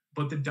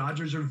 But the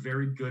Dodgers are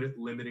very good at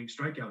limiting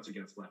strikeouts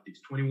against lefties.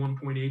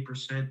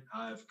 21.8%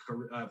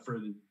 for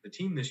the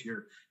team this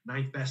year,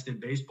 9th best in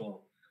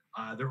baseball.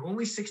 They're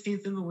only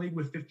 16th in the league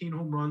with 15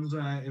 home runs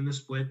in the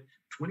split,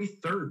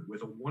 23rd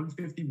with a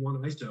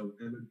 151 ISO,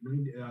 and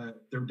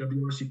their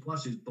WRC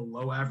plus is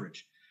below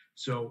average.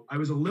 So I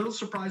was a little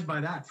surprised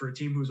by that for a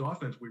team whose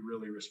offense we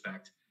really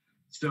respect.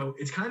 So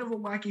it's kind of a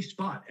wacky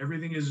spot.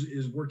 Everything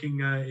is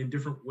working in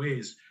different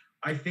ways.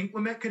 I think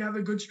Lamet could have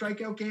a good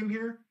strikeout game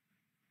here,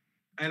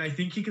 and I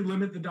think he could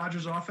limit the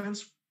Dodgers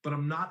offense, but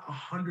I'm not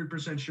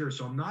 100% sure.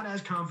 So I'm not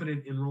as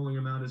confident in rolling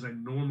him out as I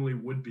normally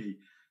would be.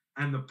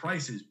 And the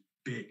price is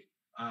big.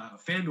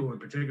 FanDuel in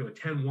particular,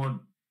 10-1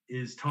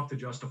 is tough to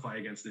justify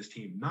against this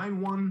team.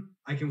 9-1,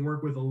 I can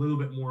work with a little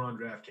bit more on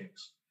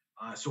DraftKings.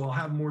 So I'll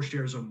have more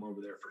shares of them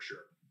over there for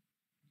sure.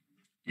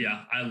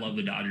 Yeah, I love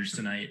the Dodgers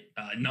tonight.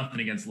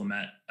 Nothing against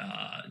Lamet.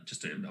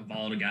 Just a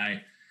volatile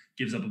guy.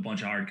 Gives up a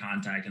bunch of hard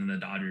contact, and the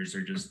Dodgers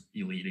are just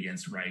elite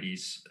against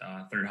righties.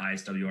 3rd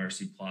highest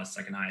WRC plus,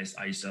 2nd highest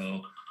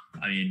ISO.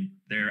 I mean,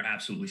 they're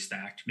absolutely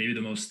stacked. Maybe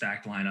the most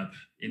stacked lineup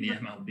in the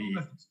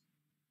MLB.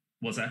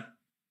 What's that?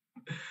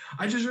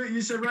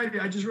 You said righty.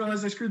 I just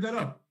realized I screwed that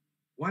up.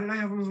 Why did I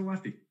have him as a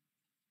lefty?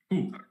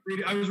 Who?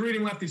 I was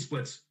reading lefty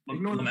splits.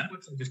 Ignore the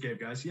splits I just gave,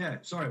 guys. Yeah,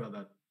 sorry about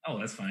that. Oh,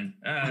 that's fine.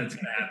 It's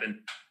going to happen.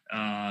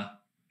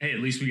 Hey, at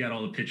least we got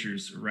all the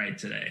pitchers right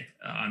today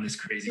on this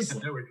crazy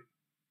slate. There we go.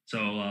 So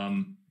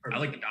I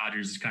like the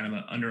Dodgers. It's kind of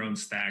an under-owned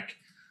stack.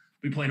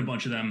 We played a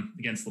bunch of them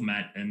against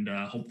Lamet, and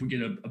hope we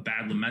get a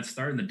bad Lamet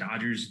start, and the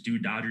Dodgers do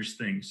Dodgers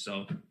things.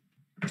 So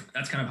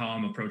that's kind of how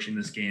I'm approaching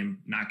this game.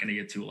 Not going to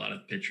get to a lot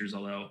of pitchers,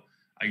 although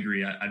I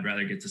agree. I'd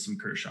rather get to some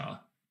Kershaw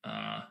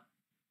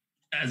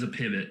as a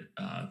pivot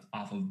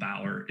off of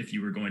Bauer. If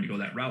you were going to go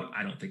that route,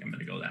 I don't think I'm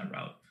going to go that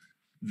route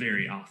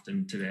very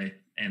often today.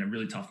 And a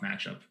really tough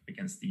matchup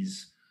against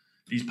these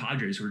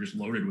Padres who are just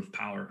loaded with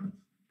power.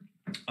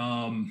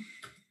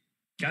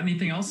 Got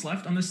anything else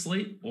left on this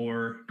slate,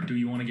 or do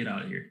you want to get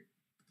out of here?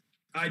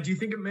 Do you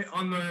think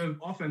on the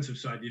offensive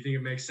side, do you think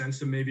it makes sense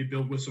to maybe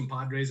build with some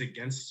Padres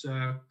against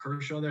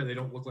Kershaw there? They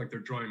don't look like they're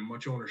drawing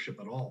much ownership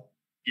at all.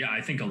 Yeah,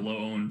 I think a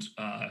low-owned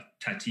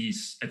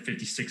Tatis at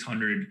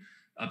 5,600,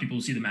 people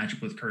will see the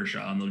matchup with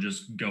Kershaw and they'll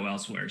just go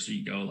elsewhere. So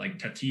you go like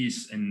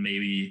Tatis and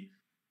maybe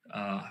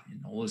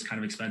Nola's kind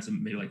of expensive,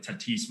 maybe like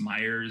Tatis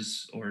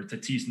Myers or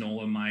Tatis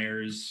Nola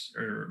Myers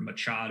or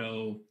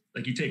Machado.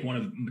 Like you take one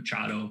of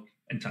Machado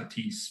and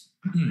Tatis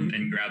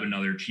and grab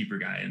another cheaper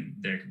guy, and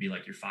there could be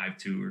like your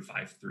 5-2 or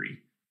 5-3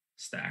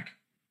 stack.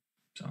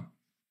 So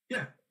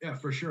yeah,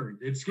 for sure.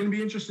 It's going to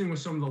be interesting with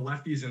some of the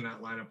lefties in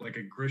that lineup. Like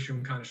a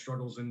Grisham kind of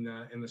struggles in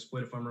the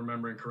split, if I'm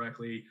remembering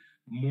correctly.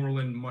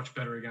 Moreland much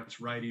better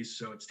against righties,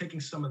 so it's taking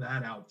some of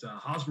that out.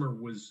 Hosmer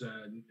was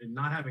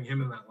not having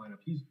him in that lineup.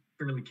 He's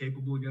fairly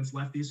capable against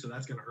lefties, so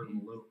that's going to hurt him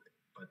a little bit.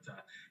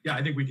 But yeah,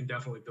 I think we can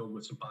definitely build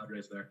with some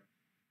Padres there.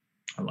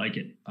 I like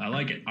it. All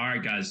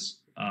right, guys.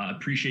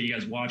 Appreciate you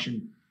guys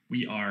watching.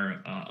 We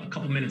are a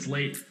couple minutes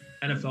late.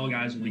 NFL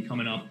guys will be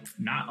coming up,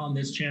 not on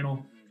this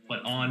channel,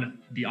 but on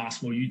the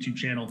Osmo YouTube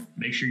channel.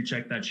 Make sure you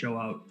check that show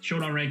out.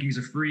 Showdown rankings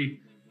are free.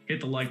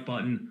 Hit the like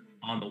button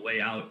on the way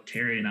out.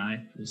 Terry and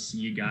I will see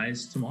you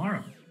guys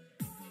tomorrow.